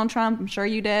than Donald Trump. I'm sure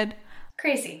you did.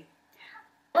 Crazy.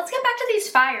 Let's get back to these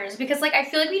fires because like I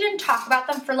feel like we didn't talk about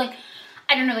them for like,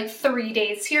 I don't know, like 3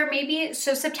 days here maybe.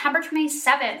 So September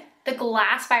 27th, the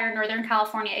glass fire in Northern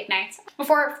California ignites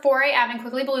before 4 a.m. and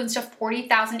quickly balloons to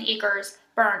 40,000 acres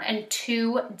burned in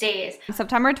 2 days.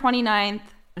 September 29th,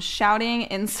 shouting,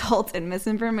 insults, and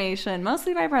misinformation,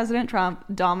 mostly by President Trump,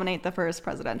 dominate the first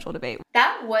presidential debate.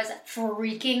 That was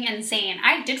freaking insane.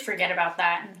 I did forget about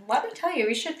that. And let me tell you,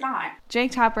 we should not.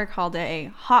 Jake Tapper called it a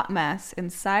hot mess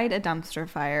inside a dumpster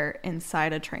fire,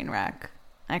 inside a train wreck.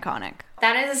 Iconic.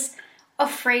 That is a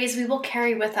phrase we will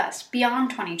carry with us beyond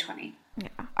 2020. Yeah.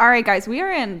 All right, guys, we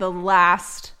are in the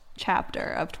last chapter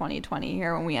of 2020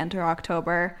 here when we enter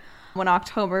October. When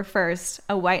October 1st,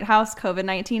 a White House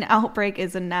COVID-19 outbreak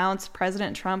is announced,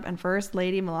 President Trump and First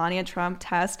Lady Melania Trump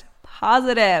test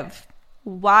positive.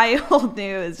 Wild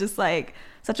news, just like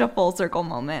such a full circle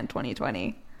moment in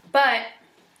 2020. But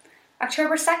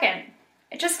October 2nd,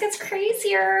 it just gets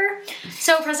crazier.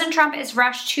 So President Trump is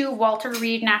rushed to Walter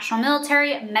Reed National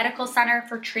Military Medical Center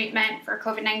for treatment for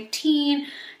COVID-19.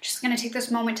 Just going to take this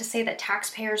moment to say that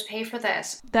taxpayers pay for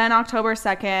this. Then October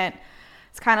 2nd,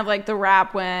 it's kind of like the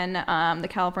wrap when the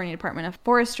California Department of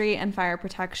Forestry and Fire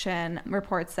Protection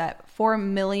reports that 4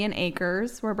 million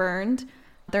acres were burned,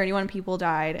 31 people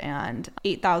died, and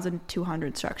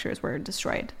 8,200 structures were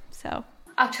destroyed. So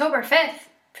October 5th,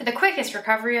 for the quickest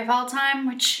recovery of all time,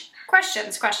 which...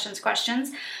 Questions.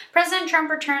 President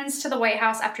Trump returns to the White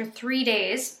House after 3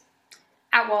 days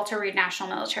at Walter Reed National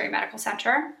Military Medical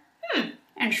Center.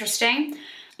 Interesting.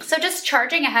 So just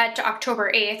charging ahead to October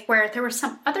 8th, where there was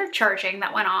some other charging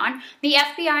that went on, the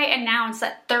FBI announced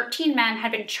that 13 men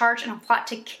had been charged in a plot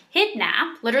to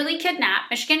literally kidnap,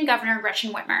 Michigan Governor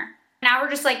Gretchen Whitmer. Now we're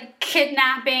just like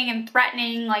kidnapping and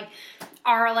threatening like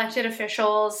our elected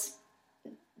officials.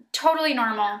 Totally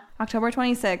normal. October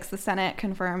 26th, the Senate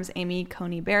confirms Amy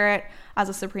Coney Barrett as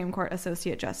a Supreme Court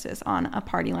Associate Justice on a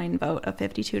party line vote of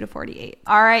 52-48.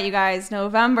 All right, you guys,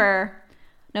 November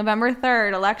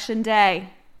 3rd, Election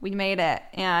Day. We made it.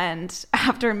 And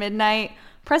after midnight,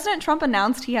 President Trump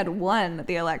announced he had won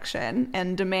the election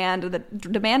and demanded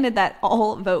that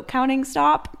all vote counting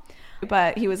stop.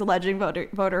 But he was alleging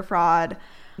voter fraud.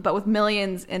 But with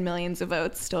millions and millions of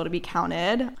votes still to be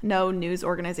counted, no news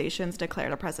organizations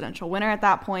declared a presidential winner at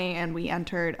that point, and we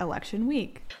entered election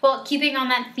week. Well, keeping on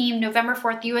that theme, November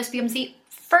 4th, the U.S. becomes the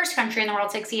first country in the world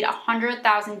to exceed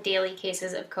 100,000 daily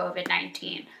cases of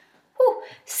COVID-19.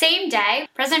 Same day,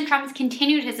 President Trump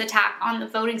continued his attack on the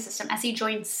voting system as he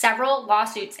joined several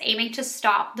lawsuits aiming to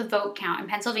stop the vote count in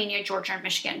Pennsylvania, Georgia, and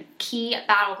Michigan, key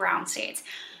battleground states.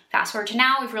 Fast forward to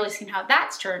now, we've really seen how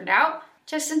that's turned out.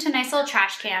 Just into a nice little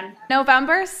trash can.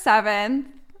 November 7th,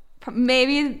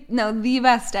 the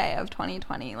best day of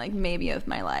 2020, like maybe of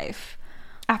my life.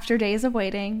 After days of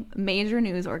waiting, major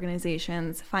news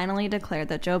organizations finally declared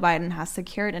that Joe Biden has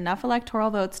secured enough electoral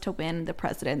votes to win the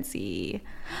presidency.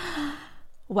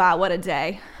 Wow, what a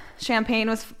day. Champagne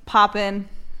was popping.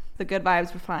 The good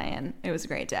vibes were flying. It was a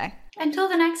great day. Until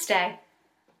the next day,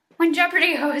 when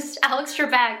Jeopardy host Alex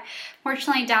Trebek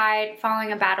fortunately died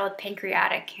following a battle with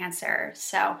pancreatic cancer.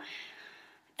 So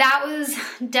that was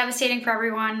devastating for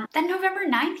everyone. Then November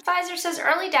 9th, Pfizer says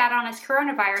early data on its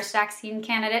coronavirus vaccine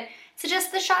candidate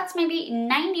suggests the shots may be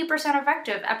 90%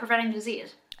 effective at preventing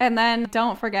disease. And then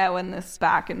don't forget when this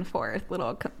back and forth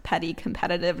little petty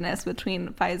competitiveness between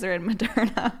Pfizer and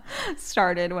Moderna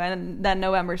started, when then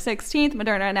November 16th,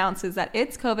 Moderna announces that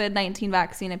its COVID-19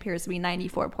 vaccine appears to be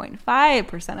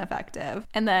 94.5% effective.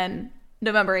 And then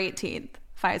November 18th,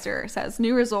 Pfizer says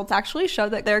new results actually show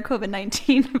that their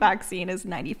COVID-19 vaccine is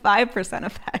 95%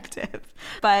 effective.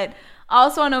 But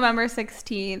also on November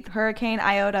 16th, Hurricane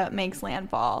Iota makes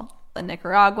landfall in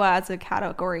Nicaragua as a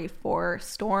Category 4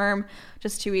 storm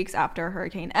just 2 weeks after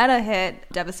Hurricane Eta hit,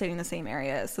 devastating the same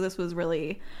areas. So this was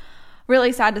really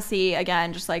sad to see.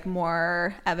 Again, just like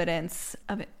more evidence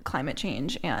of climate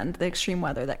change and the extreme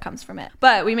weather that comes from it.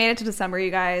 But we made it to December,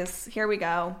 you guys. Here we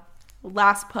go.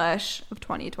 Last push of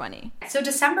 2020. So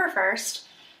December 1st,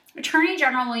 Attorney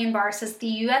General William Barr says the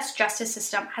U.S. justice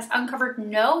system has uncovered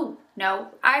no,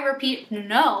 I repeat,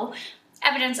 no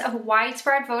evidence of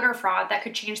widespread voter fraud that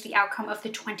could change the outcome of the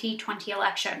 2020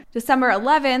 election. December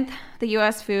 11th, the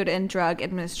U.S. Food and Drug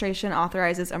Administration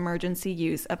authorizes emergency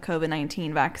use of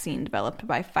COVID-19 vaccine developed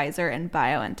by Pfizer and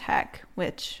BioNTech,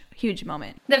 which huge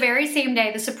moment. The very same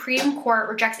day, the Supreme Court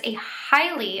rejects a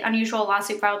highly unusual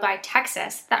lawsuit filed by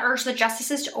Texas that urged the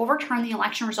justices to overturn the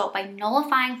election result by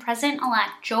nullifying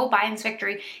President-elect Joe Biden's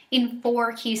victory in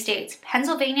 4 key states: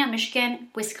 Pennsylvania, Michigan,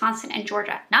 Wisconsin, and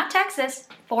Georgia. Not Texas,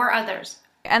 4 others.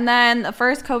 And then the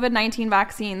first COVID-19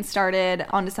 vaccine started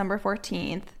on December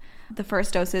 14th. The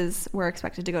first doses were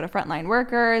expected to go to frontline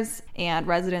workers and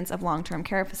residents of long-term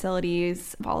care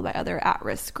facilities, followed by other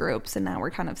at-risk groups. And now we're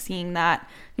kind of seeing that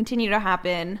continue to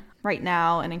happen right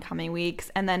now and in coming weeks.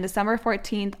 And then December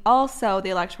 14th, also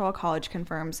the Electoral College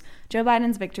confirms Joe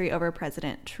Biden's victory over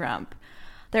President Trump.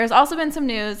 There's also been some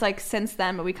news like since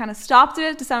then, but we kind of stopped it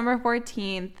at December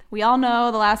 14th. We all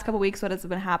know the last couple weeks what has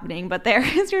been happening, but there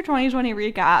is your 2020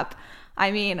 recap.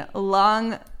 I mean,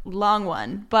 long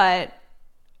one, but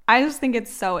I just think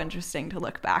it's so interesting to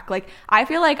look back. Like, I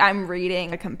feel like I'm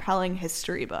reading a compelling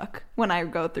history book when I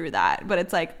go through that, but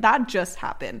it's like, that just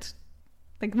happened.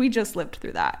 Like, we just lived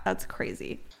through that. That's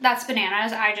crazy. That's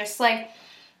bananas. I just,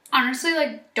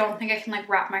 honestly, don't think I can,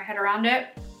 wrap my head around it.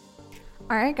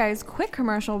 All right, guys, quick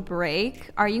commercial break.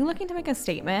 Are you looking to make a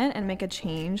statement and make a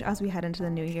change as we head into the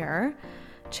new year?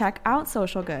 Check out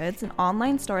Social Goods, an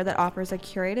online store that offers a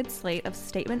curated slate of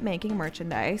statement-making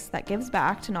merchandise that gives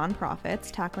back to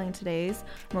nonprofits tackling today's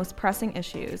most pressing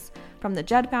issues. From the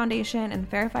Jed Foundation and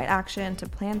Fair Fight Action to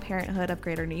Planned Parenthood of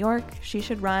Greater New York, She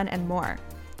Should Run, and more.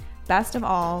 Best of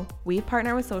all, we've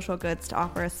partnered with Social Goods to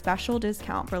offer a special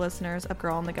discount for listeners of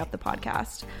Girl in the Gov, the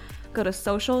podcast. Go to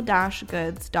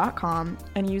social-goods.com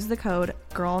and use the code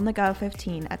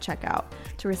GIRLINTHEGOV15 at checkout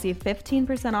to receive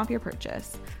 15% off your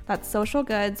purchase. That's Social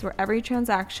Goods, where every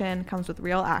transaction comes with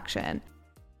real action.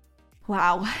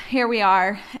 Wow, here we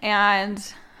are,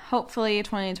 and hopefully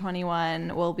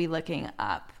 2021 will be looking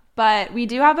up. But we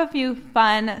do have a few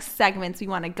fun segments we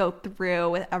want to go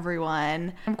through with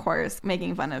everyone. Of course,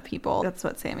 making fun of people. That's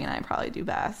what Sammy and I probably do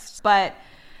best. But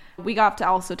we got to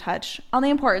also touch on the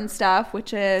important stuff,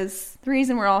 which is the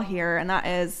reason we're all here, and that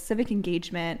is civic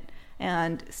engagement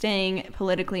and staying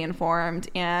politically informed.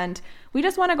 And we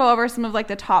just want to go over some of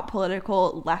the top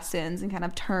political lessons and kind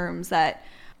of terms that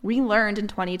we learned in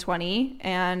 2020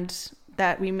 and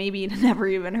that we maybe never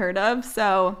even heard of.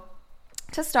 So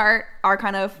to start, our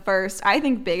kind of first, I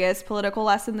think, biggest political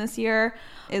lesson this year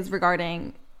is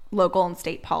regarding local and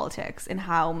state politics and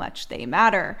how much they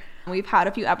matter. We've had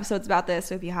a few episodes about this,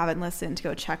 so if you haven't listened,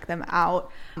 go check them out.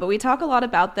 But we talk a lot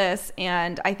about this,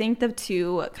 and I think the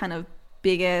two kind of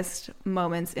biggest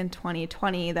moments in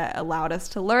 2020 that allowed us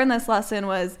to learn this lesson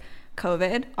was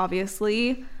COVID.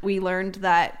 Obviously, we learned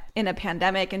that in a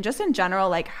pandemic and just in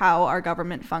general, how our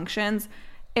government functions,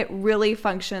 it really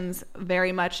functions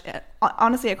very much,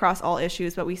 honestly, across all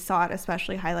issues, but we saw it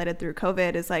especially highlighted through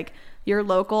COVID, is your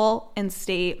local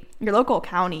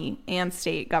county and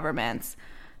state governments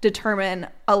determine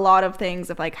a lot of things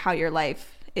of how your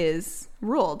life is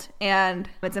ruled. And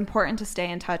it's important to stay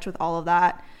in touch with all of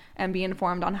that and be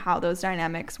informed on how those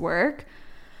dynamics work.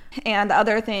 And the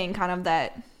other thing kind of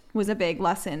that was a big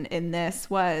lesson in this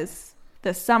was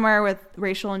this summer, with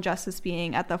racial injustice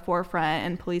being at the forefront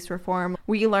and police reform,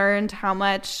 we learned how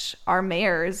much our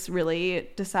mayors really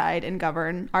decide and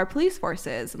govern our police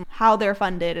forces, how they're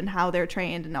funded and how they're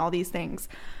trained, and all these things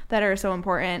that are so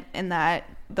important, and that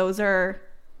those are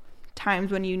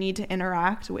times when you need to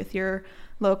interact with your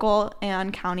local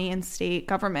and county and state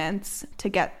governments to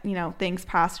get, things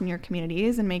passed in your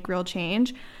communities and make real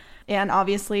change. And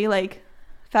obviously,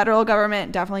 federal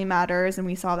government definitely matters, and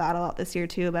we saw that a lot this year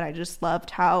too, but I just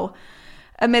loved how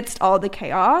amidst all the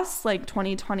chaos,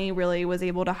 2020 really was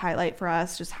able to highlight for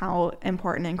us just how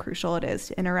important and crucial it is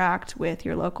to interact with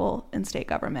your local and state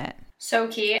government. So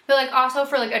key. But also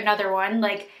for another one,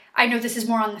 I know this is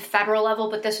more on the federal level,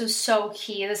 but this was so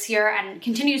key this year and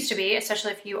continues to be,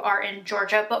 especially if you are in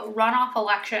Georgia. But runoff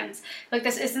elections, like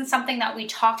this isn't something that we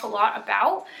talk a lot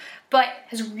about, but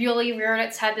has really reared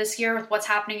its head this year with what's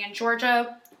happening in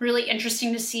Georgia. Really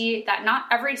interesting to see that not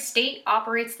every state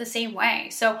operates the same way.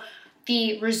 So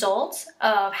the results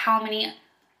of how many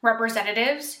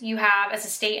representatives you have as a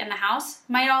state in the House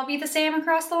might all be the same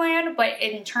across the land, but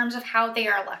in terms of how they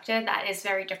are elected, that is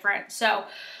very different. So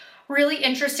really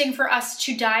interesting for us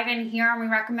to dive in here, and we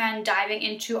recommend diving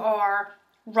into our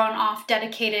runoff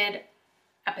dedicated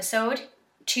episode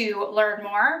to learn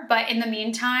more. But in the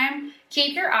meantime,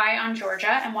 keep your eye on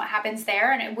Georgia and what happens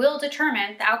there, and it will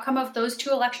determine, the outcome of those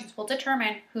 2 elections will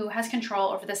determine who has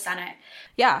control over the Senate.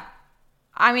 Yeah.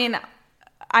 I mean,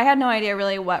 I had no idea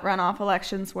really what runoff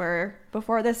elections were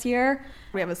before this year.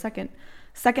 We have a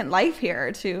second life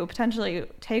here to potentially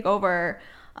take over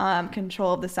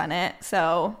control of the Senate.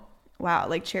 So wow,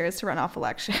 like cheers to runoff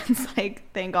elections. Like,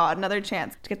 thank God, another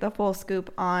chance to get the full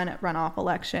scoop on runoff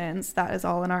elections. That is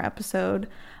all in our episode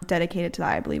dedicated to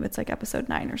that. I believe it's like episode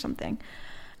 9 or something.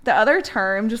 The other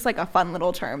term, just like a fun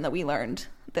little term that we learned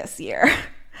this year,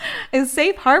 is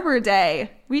Safe Harbor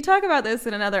Day. We talked about this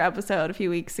in another episode a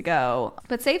few weeks ago,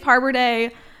 but Safe Harbor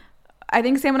Day, I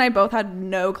think Sam and I both had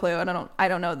no clue, and I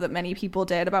don't know that many people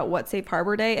did, about what Safe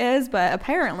Harbor Day is, but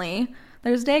apparently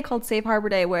there's a day called Safe Harbor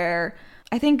Day where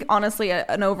I think honestly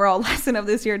an overall lesson of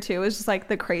this year too is just like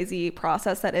the crazy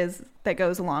process that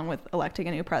goes along with electing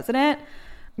a new president.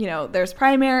 You know, there's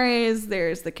primaries,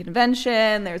 there's the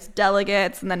convention, there's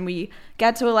delegates, and then we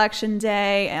get to election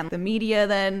day and the media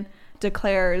then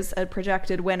declares a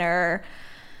projected winner.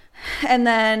 And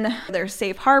then there's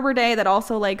Safe Harbor Day that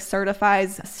also like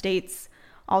certifies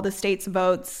all the states'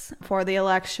 votes for the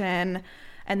election.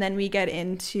 And then we get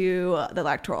into the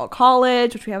Electoral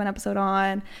College, which we have an episode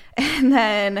on. And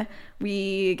then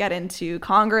we get into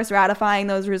Congress ratifying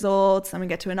those results. And we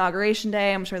get to Inauguration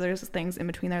Day. I'm sure there's things in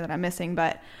between there that I'm missing.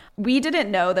 But we didn't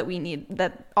know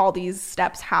that all these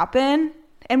steps happen.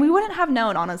 And we wouldn't have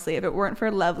known, honestly, if it weren't for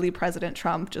lovely President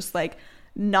Trump just like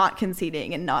not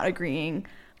conceding and not agreeing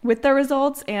with the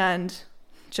results and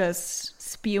just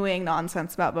spewing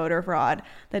nonsense about voter fraud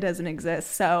that doesn't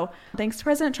exist. So thanks to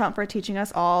President Trump for teaching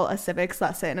us all a civics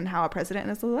lesson and how a president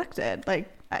is elected. Like,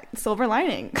 silver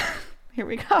lining. Here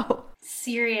we go.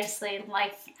 Seriously,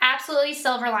 like absolutely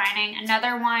silver lining.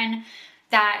 Another one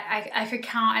that I could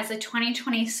count as a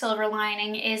 2020 silver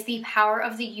lining is the power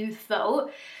of the youth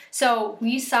vote. So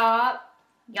we saw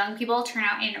young people turn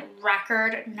out in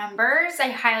record numbers. I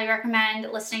highly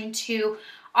recommend listening to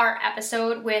our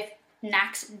episode with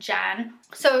Next Gen.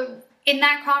 So in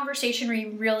that conversation, we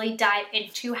really dive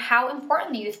into how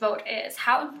important the youth vote is,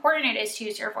 how important it is to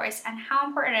use your voice, and how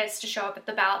important it is to show up at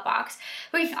the ballot box.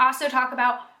 We can also talk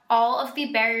about all of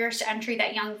the barriers to entry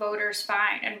that young voters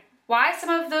find and why some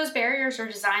of those barriers are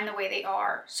designed the way they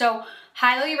are. So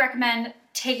highly recommend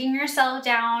taking yourself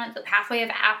down the pathway of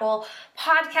Apple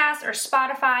Podcasts or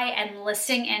Spotify and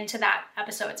listening into that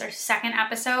episode. It's our second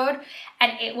episode,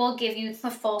 and it will give you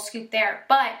the full scoop there.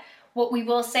 But what we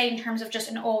will say in terms of just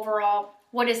an overall,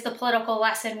 what is the political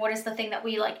lesson, what is the thing that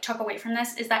we took away from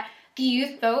this, is that the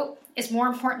youth vote is more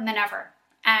important than ever.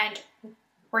 And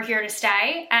we're here to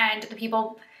stay, and the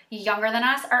people younger than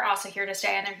us are also here to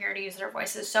stay, and they're here to use their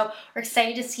voices. So we're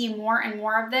excited to see more and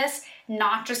more of this,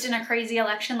 not just in a crazy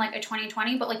election like a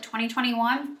 2020, but like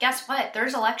 2021. Guess what?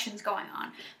 There's elections going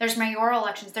on. There's mayoral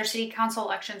elections, there's city council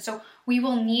elections. So we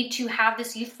will need to have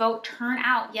this youth vote turn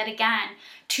out yet again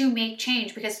to make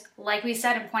change, because like we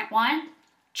said in point 1,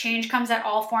 change comes at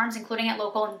all forms, including at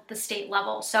local and the state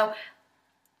level. So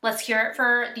let's hear it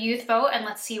for the youth vote and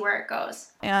let's see where it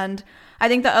goes. And I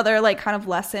think the other kind of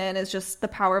lesson is just the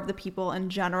power of the people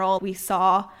in general. We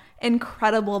saw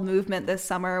incredible movement this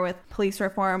summer with police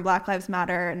reform, Black Lives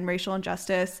Matter, and racial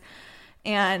injustice,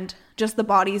 and just the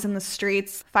bodies in the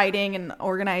streets fighting and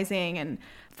organizing and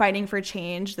fighting for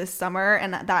change this summer.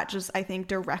 And that just, I think,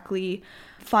 directly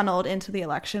funneled into the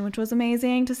election, which was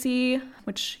amazing to see,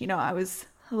 which, I was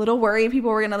a little worried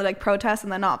people were gonna protest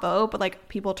and then not vote, but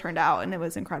people turned out and it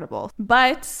was incredible.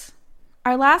 But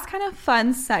our last kind of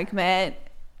fun segment,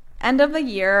 end of the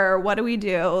year, what do we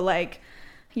do?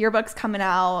 Yearbook's coming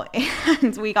out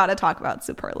and we got to talk about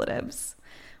superlatives.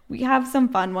 We have some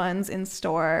fun ones in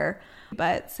store,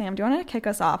 but Sam, do you want to kick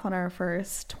us off on our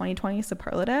first 2020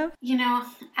 superlative?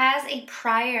 As a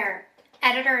prior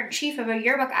editor-in-chief of a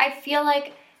yearbook, I feel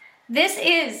like this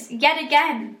is yet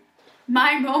again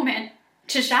my moment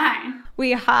to shine.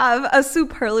 We have a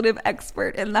superlative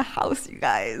expert in the house, you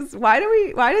guys. Why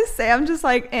does Sam just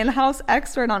in-house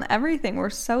expert on everything? We're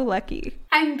so lucky.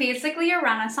 I'm basically a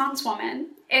Renaissance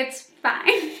woman. It's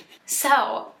fine.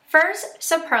 So, first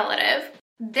superlative.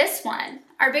 This one,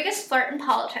 our biggest flirt in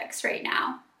politics right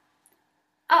now.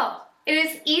 Oh, it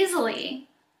is easily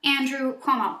Andrew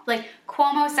Cuomo. Like,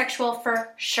 Cuomo-sexual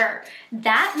for sure.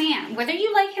 That man, whether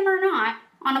you like him or not,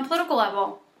 on a political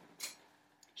level,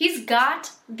 he's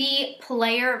got the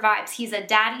player vibes. He's a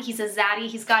daddy, he's a zaddy,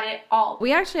 he's got it all.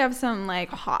 We actually have some like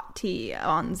hot tea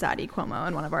on Zaddy Cuomo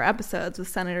in one of our episodes with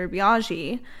Senator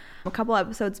Biaggi a couple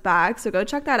episodes back. So go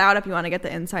check that out if you want to get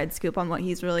the inside scoop on what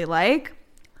he's really like.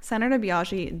 Senator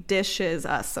Biaggi dishes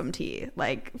us some tea,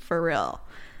 like for real.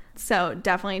 So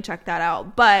definitely check that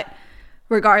out. But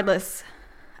regardless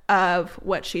of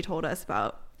what she told us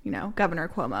about, you know, Governor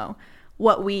Cuomo,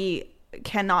 what we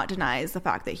cannot deny is the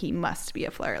fact that he must be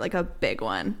a flirt, like a big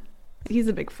one. He's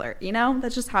a big flirt, you know?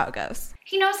 That's just how it goes.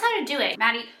 He knows how to do it.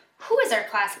 Maddie, who is our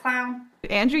class clown?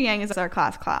 Andrew Yang is our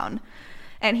class clown.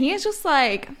 And he is just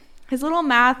like his little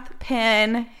math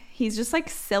pin. He's just like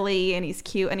silly and he's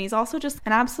cute. And he's also just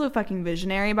an absolute fucking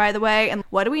visionary, by the way. And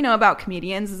what do we know about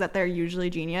comedians is that they're usually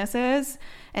geniuses.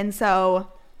 And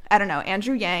so, I don't know,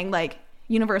 Andrew Yang, like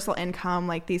universal income,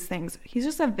 like these things, he's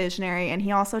just a visionary. And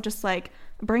he also just like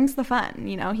brings the fun,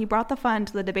 you know? He brought the fun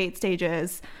to the debate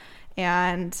stages.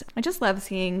 And I just love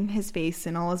seeing his face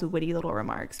and all his witty little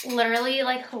remarks. Literally,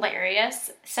 like,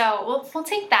 hilarious. So we'll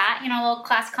take that, you know, a little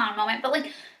class clown moment. But,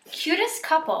 like, cutest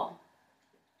couple.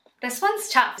 This one's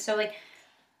tough. So, like,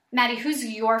 Maddie, who's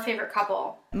your favorite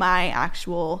couple? My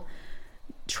actual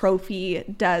trophy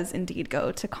does indeed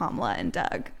go to Kamala and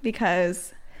Doug.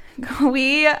 Because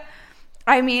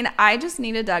I just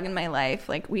need a Doug in my life.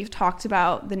 Like, we've talked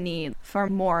about the need for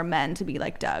more men to be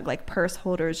like Doug, like purse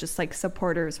holders, just like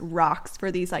supporters, rocks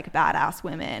for these like badass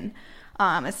women,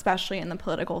 especially in the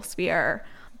political sphere.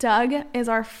 Doug is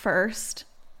our first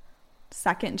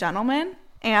second gentleman,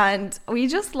 and we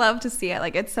just love to see it.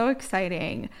 Like, it's so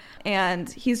exciting. And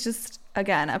he's just,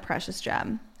 again, a precious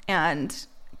gem. And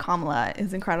Kamala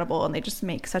is incredible, and they just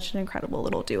make such an incredible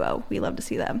little duo. We love to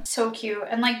see them. So cute.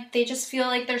 And like they just feel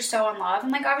like they're so in love.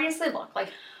 And like obviously look, like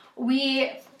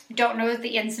we don't know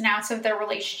the ins and outs of their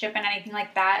relationship and anything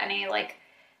like that. Any like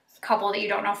couple that you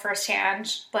don't know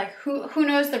firsthand. Like who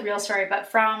knows the real story, but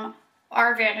from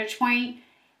our vantage point,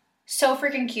 so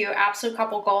freaking cute, absolute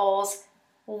couple goals.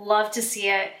 Love to see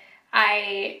it.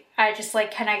 I just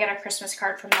like, can I get a Christmas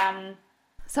card from them?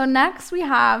 So next we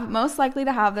have most likely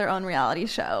to have their own reality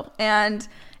show. And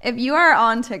if you are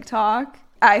on TikTok,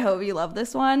 I hope you love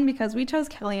this one because we chose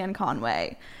Kellyanne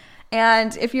Conway.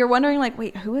 And if you're wondering like,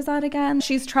 wait, who is that again?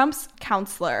 She's Trump's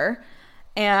counselor,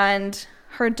 and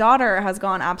her daughter has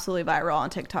gone absolutely viral on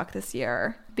TikTok this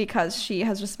year because she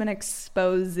has just been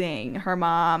exposing her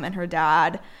mom and her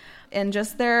dad and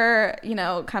just their, you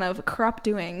know, kind of corrupt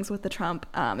doings with the Trump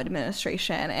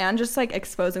administration and just like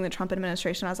exposing the Trump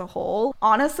administration as a whole.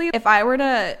 Honestly, if I were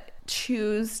to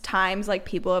choose times like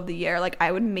people of the year, like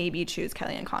I would maybe choose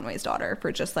Kellyanne Conway's daughter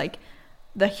for just like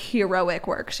the heroic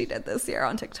work she did this year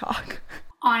on TikTok.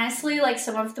 Honestly, like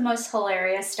some of the most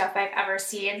hilarious stuff I've ever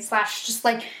seen / just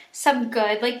like some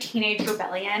good like teenage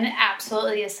rebellion,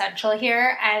 absolutely essential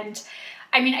here. And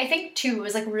I mean, I think too, it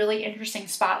was like really interesting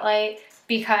spotlight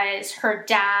because her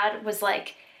dad was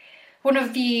like one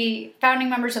of the founding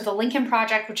members of the Lincoln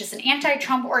Project, which is an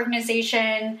anti-Trump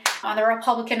organization on the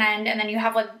Republican end. And then you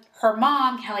have like her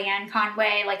mom, Kellyanne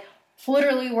Conway, like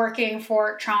literally working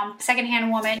for Trump,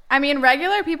 secondhand woman. I mean,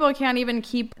 regular people can't even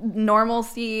keep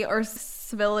normalcy or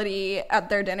civility at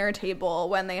their dinner table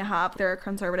when they have their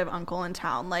conservative uncle in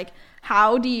town. Like,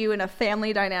 how do you, in a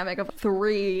family dynamic of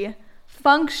 3,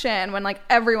 function when like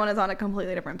everyone is on a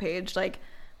completely different page? Like,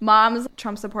 mom's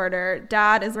Trump supporter,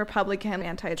 dad is Republican,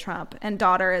 anti-Trump, and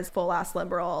daughter is full-ass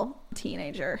liberal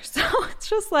teenager. So it's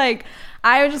just like,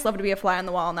 I would just love to be a fly on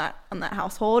the wall in that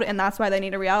household, and that's why they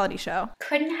need a reality show.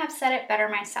 Couldn't have said it better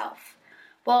myself.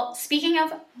 Well, speaking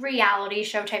of reality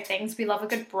show type things, we love a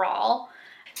good brawl.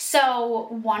 So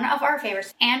one of our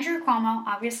favorites, Andrew Cuomo,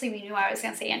 obviously we knew I was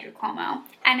going to say Andrew Cuomo,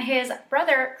 and his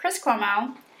brother, Chris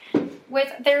Cuomo, with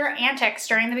their antics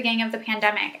during the beginning of the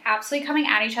pandemic, absolutely coming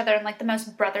at each other in like the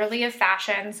most brotherly of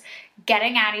fashions,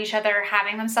 getting at each other,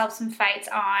 having themselves some fights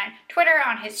on Twitter,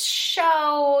 on his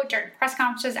show, during press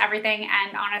conferences, everything.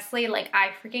 And honestly, like I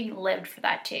freaking lived for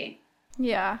that tea.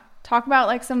 Yeah. Talk about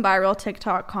like some viral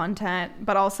TikTok content,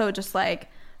 but also just like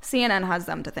CNN has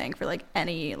them to thank for like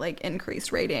any like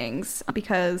increased ratings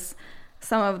because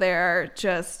some of their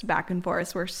just back and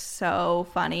forths were so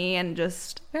funny and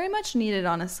just very much needed,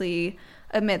 honestly,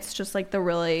 amidst just like the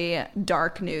really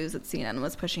dark news that CNN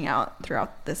was pushing out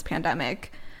throughout this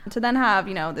pandemic. To then have,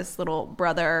 you know, this little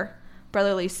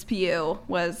brotherly spew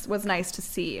was nice to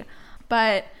see.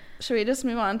 But Should we just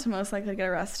move on to most likely to get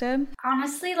arrested?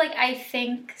 Honestly, like, I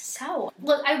think so.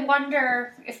 Look, I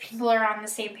wonder if people are on the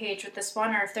same page with this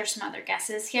one or if there's some other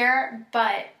guesses here.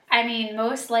 But, I mean,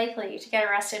 most likely to get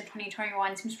arrested in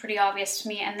 2021 seems pretty obvious to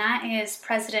me, and that is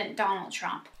President Donald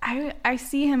Trump. I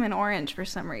see him in orange for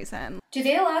some reason. Do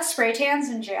they allow spray tans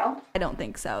in jail? I don't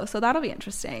think so. So that'll be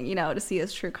interesting, you know, to see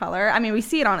his true color. I mean, we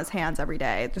see it on his hands every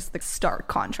day, just the stark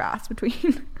contrast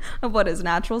between of what his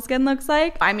natural skin looks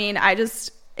like. I mean,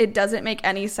 it doesn't make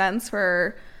any sense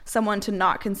for someone to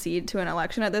not concede to an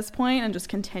election at this point and just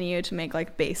continue to make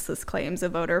like baseless claims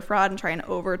of voter fraud and try and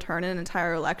overturn an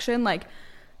entire election. Like,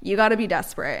 you got to be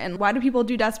desperate. And why do people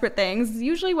do desperate things?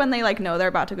 Usually when they like know they're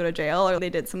about to go to jail or they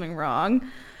did something wrong.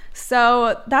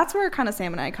 So that's where kind of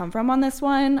Sam and I come from on this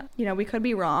one. You know, we could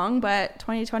be wrong, but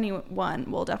 2021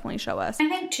 will definitely show us. I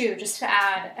think too, just to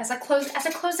add as a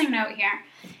closing note here,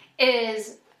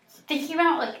 is thinking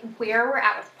about like where we're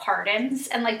at with pardons.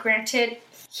 And like, granted,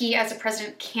 he as a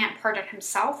president can't pardon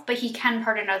himself, but he can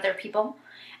pardon other people.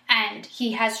 And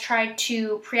he has tried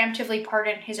to preemptively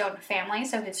pardon his own family,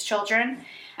 so his children,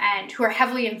 and who are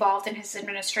heavily involved in his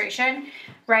administration,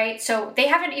 right? So they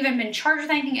haven't even been charged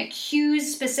with anything, accused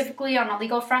specifically on a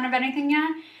legal front of anything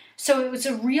yet. So it was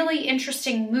a really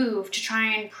interesting move to try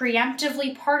and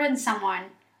preemptively pardon someone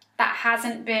that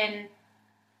hasn't been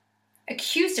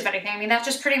accused of anything. I mean, that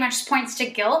just pretty much points to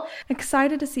guilt.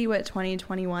 Excited to see what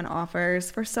 2021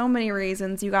 offers for so many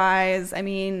reasons, you guys. I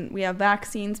mean, we have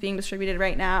vaccines being distributed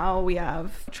right now. We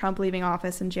have Trump leaving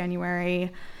office in January.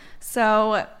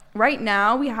 So right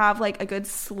now we have like a good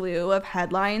slew of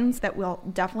headlines that we'll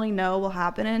definitely know will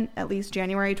happen in at least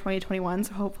January 2021.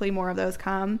 So hopefully more of those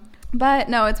come. But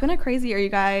no, it's been a crazy year, you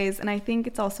guys. And I think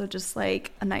it's also just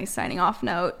like a nice signing off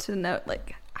note to note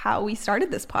like how we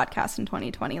started this podcast in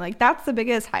 2020. Like, that's the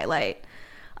biggest highlight.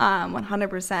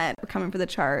 100%. We're coming for the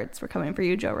charts. We're coming for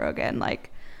you, Joe Rogan.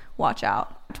 Like, watch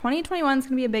out. 2021 is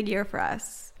going to be a big year for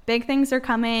us. Big things are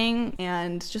coming.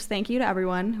 And just thank you to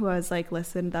everyone who has like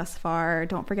listened thus far.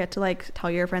 Don't forget to like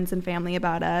tell your friends and family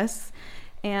about us.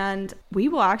 And we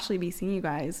will actually be seeing you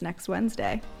guys next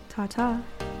Wednesday. Ta-ta.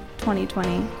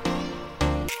 2020.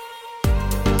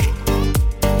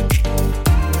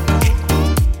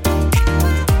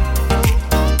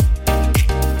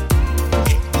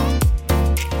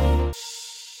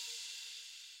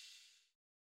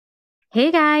 Hey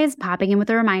guys, popping in with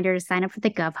a reminder to sign up for the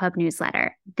GovHub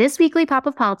newsletter. This weekly Pop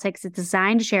of Politics is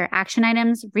designed to share action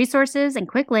items, resources, and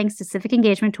quick links to civic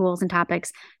engagement tools and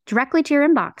topics directly to your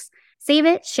inbox. Save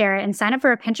it, share it, and sign up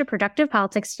for a pinch of productive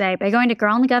politics today by going to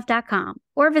girlonthegov.com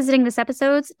or visiting this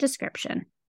episode's description.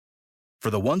 For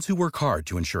the ones who work hard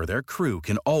to ensure their crew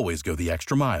can always go the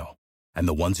extra mile, and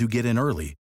the ones who get in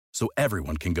early so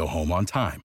everyone can go home on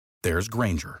time, there's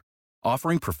Grainger,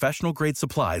 offering professional-grade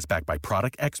supplies backed by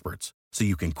product experts, so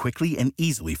you can quickly and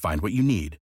easily find what you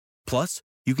need. Plus,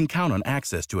 you can count on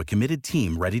access to a committed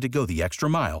team ready to go the extra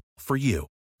mile for you.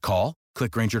 Call,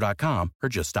 click Grainger.com, or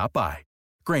just stop by.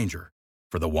 Grainger,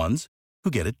 for the ones who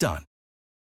get it done.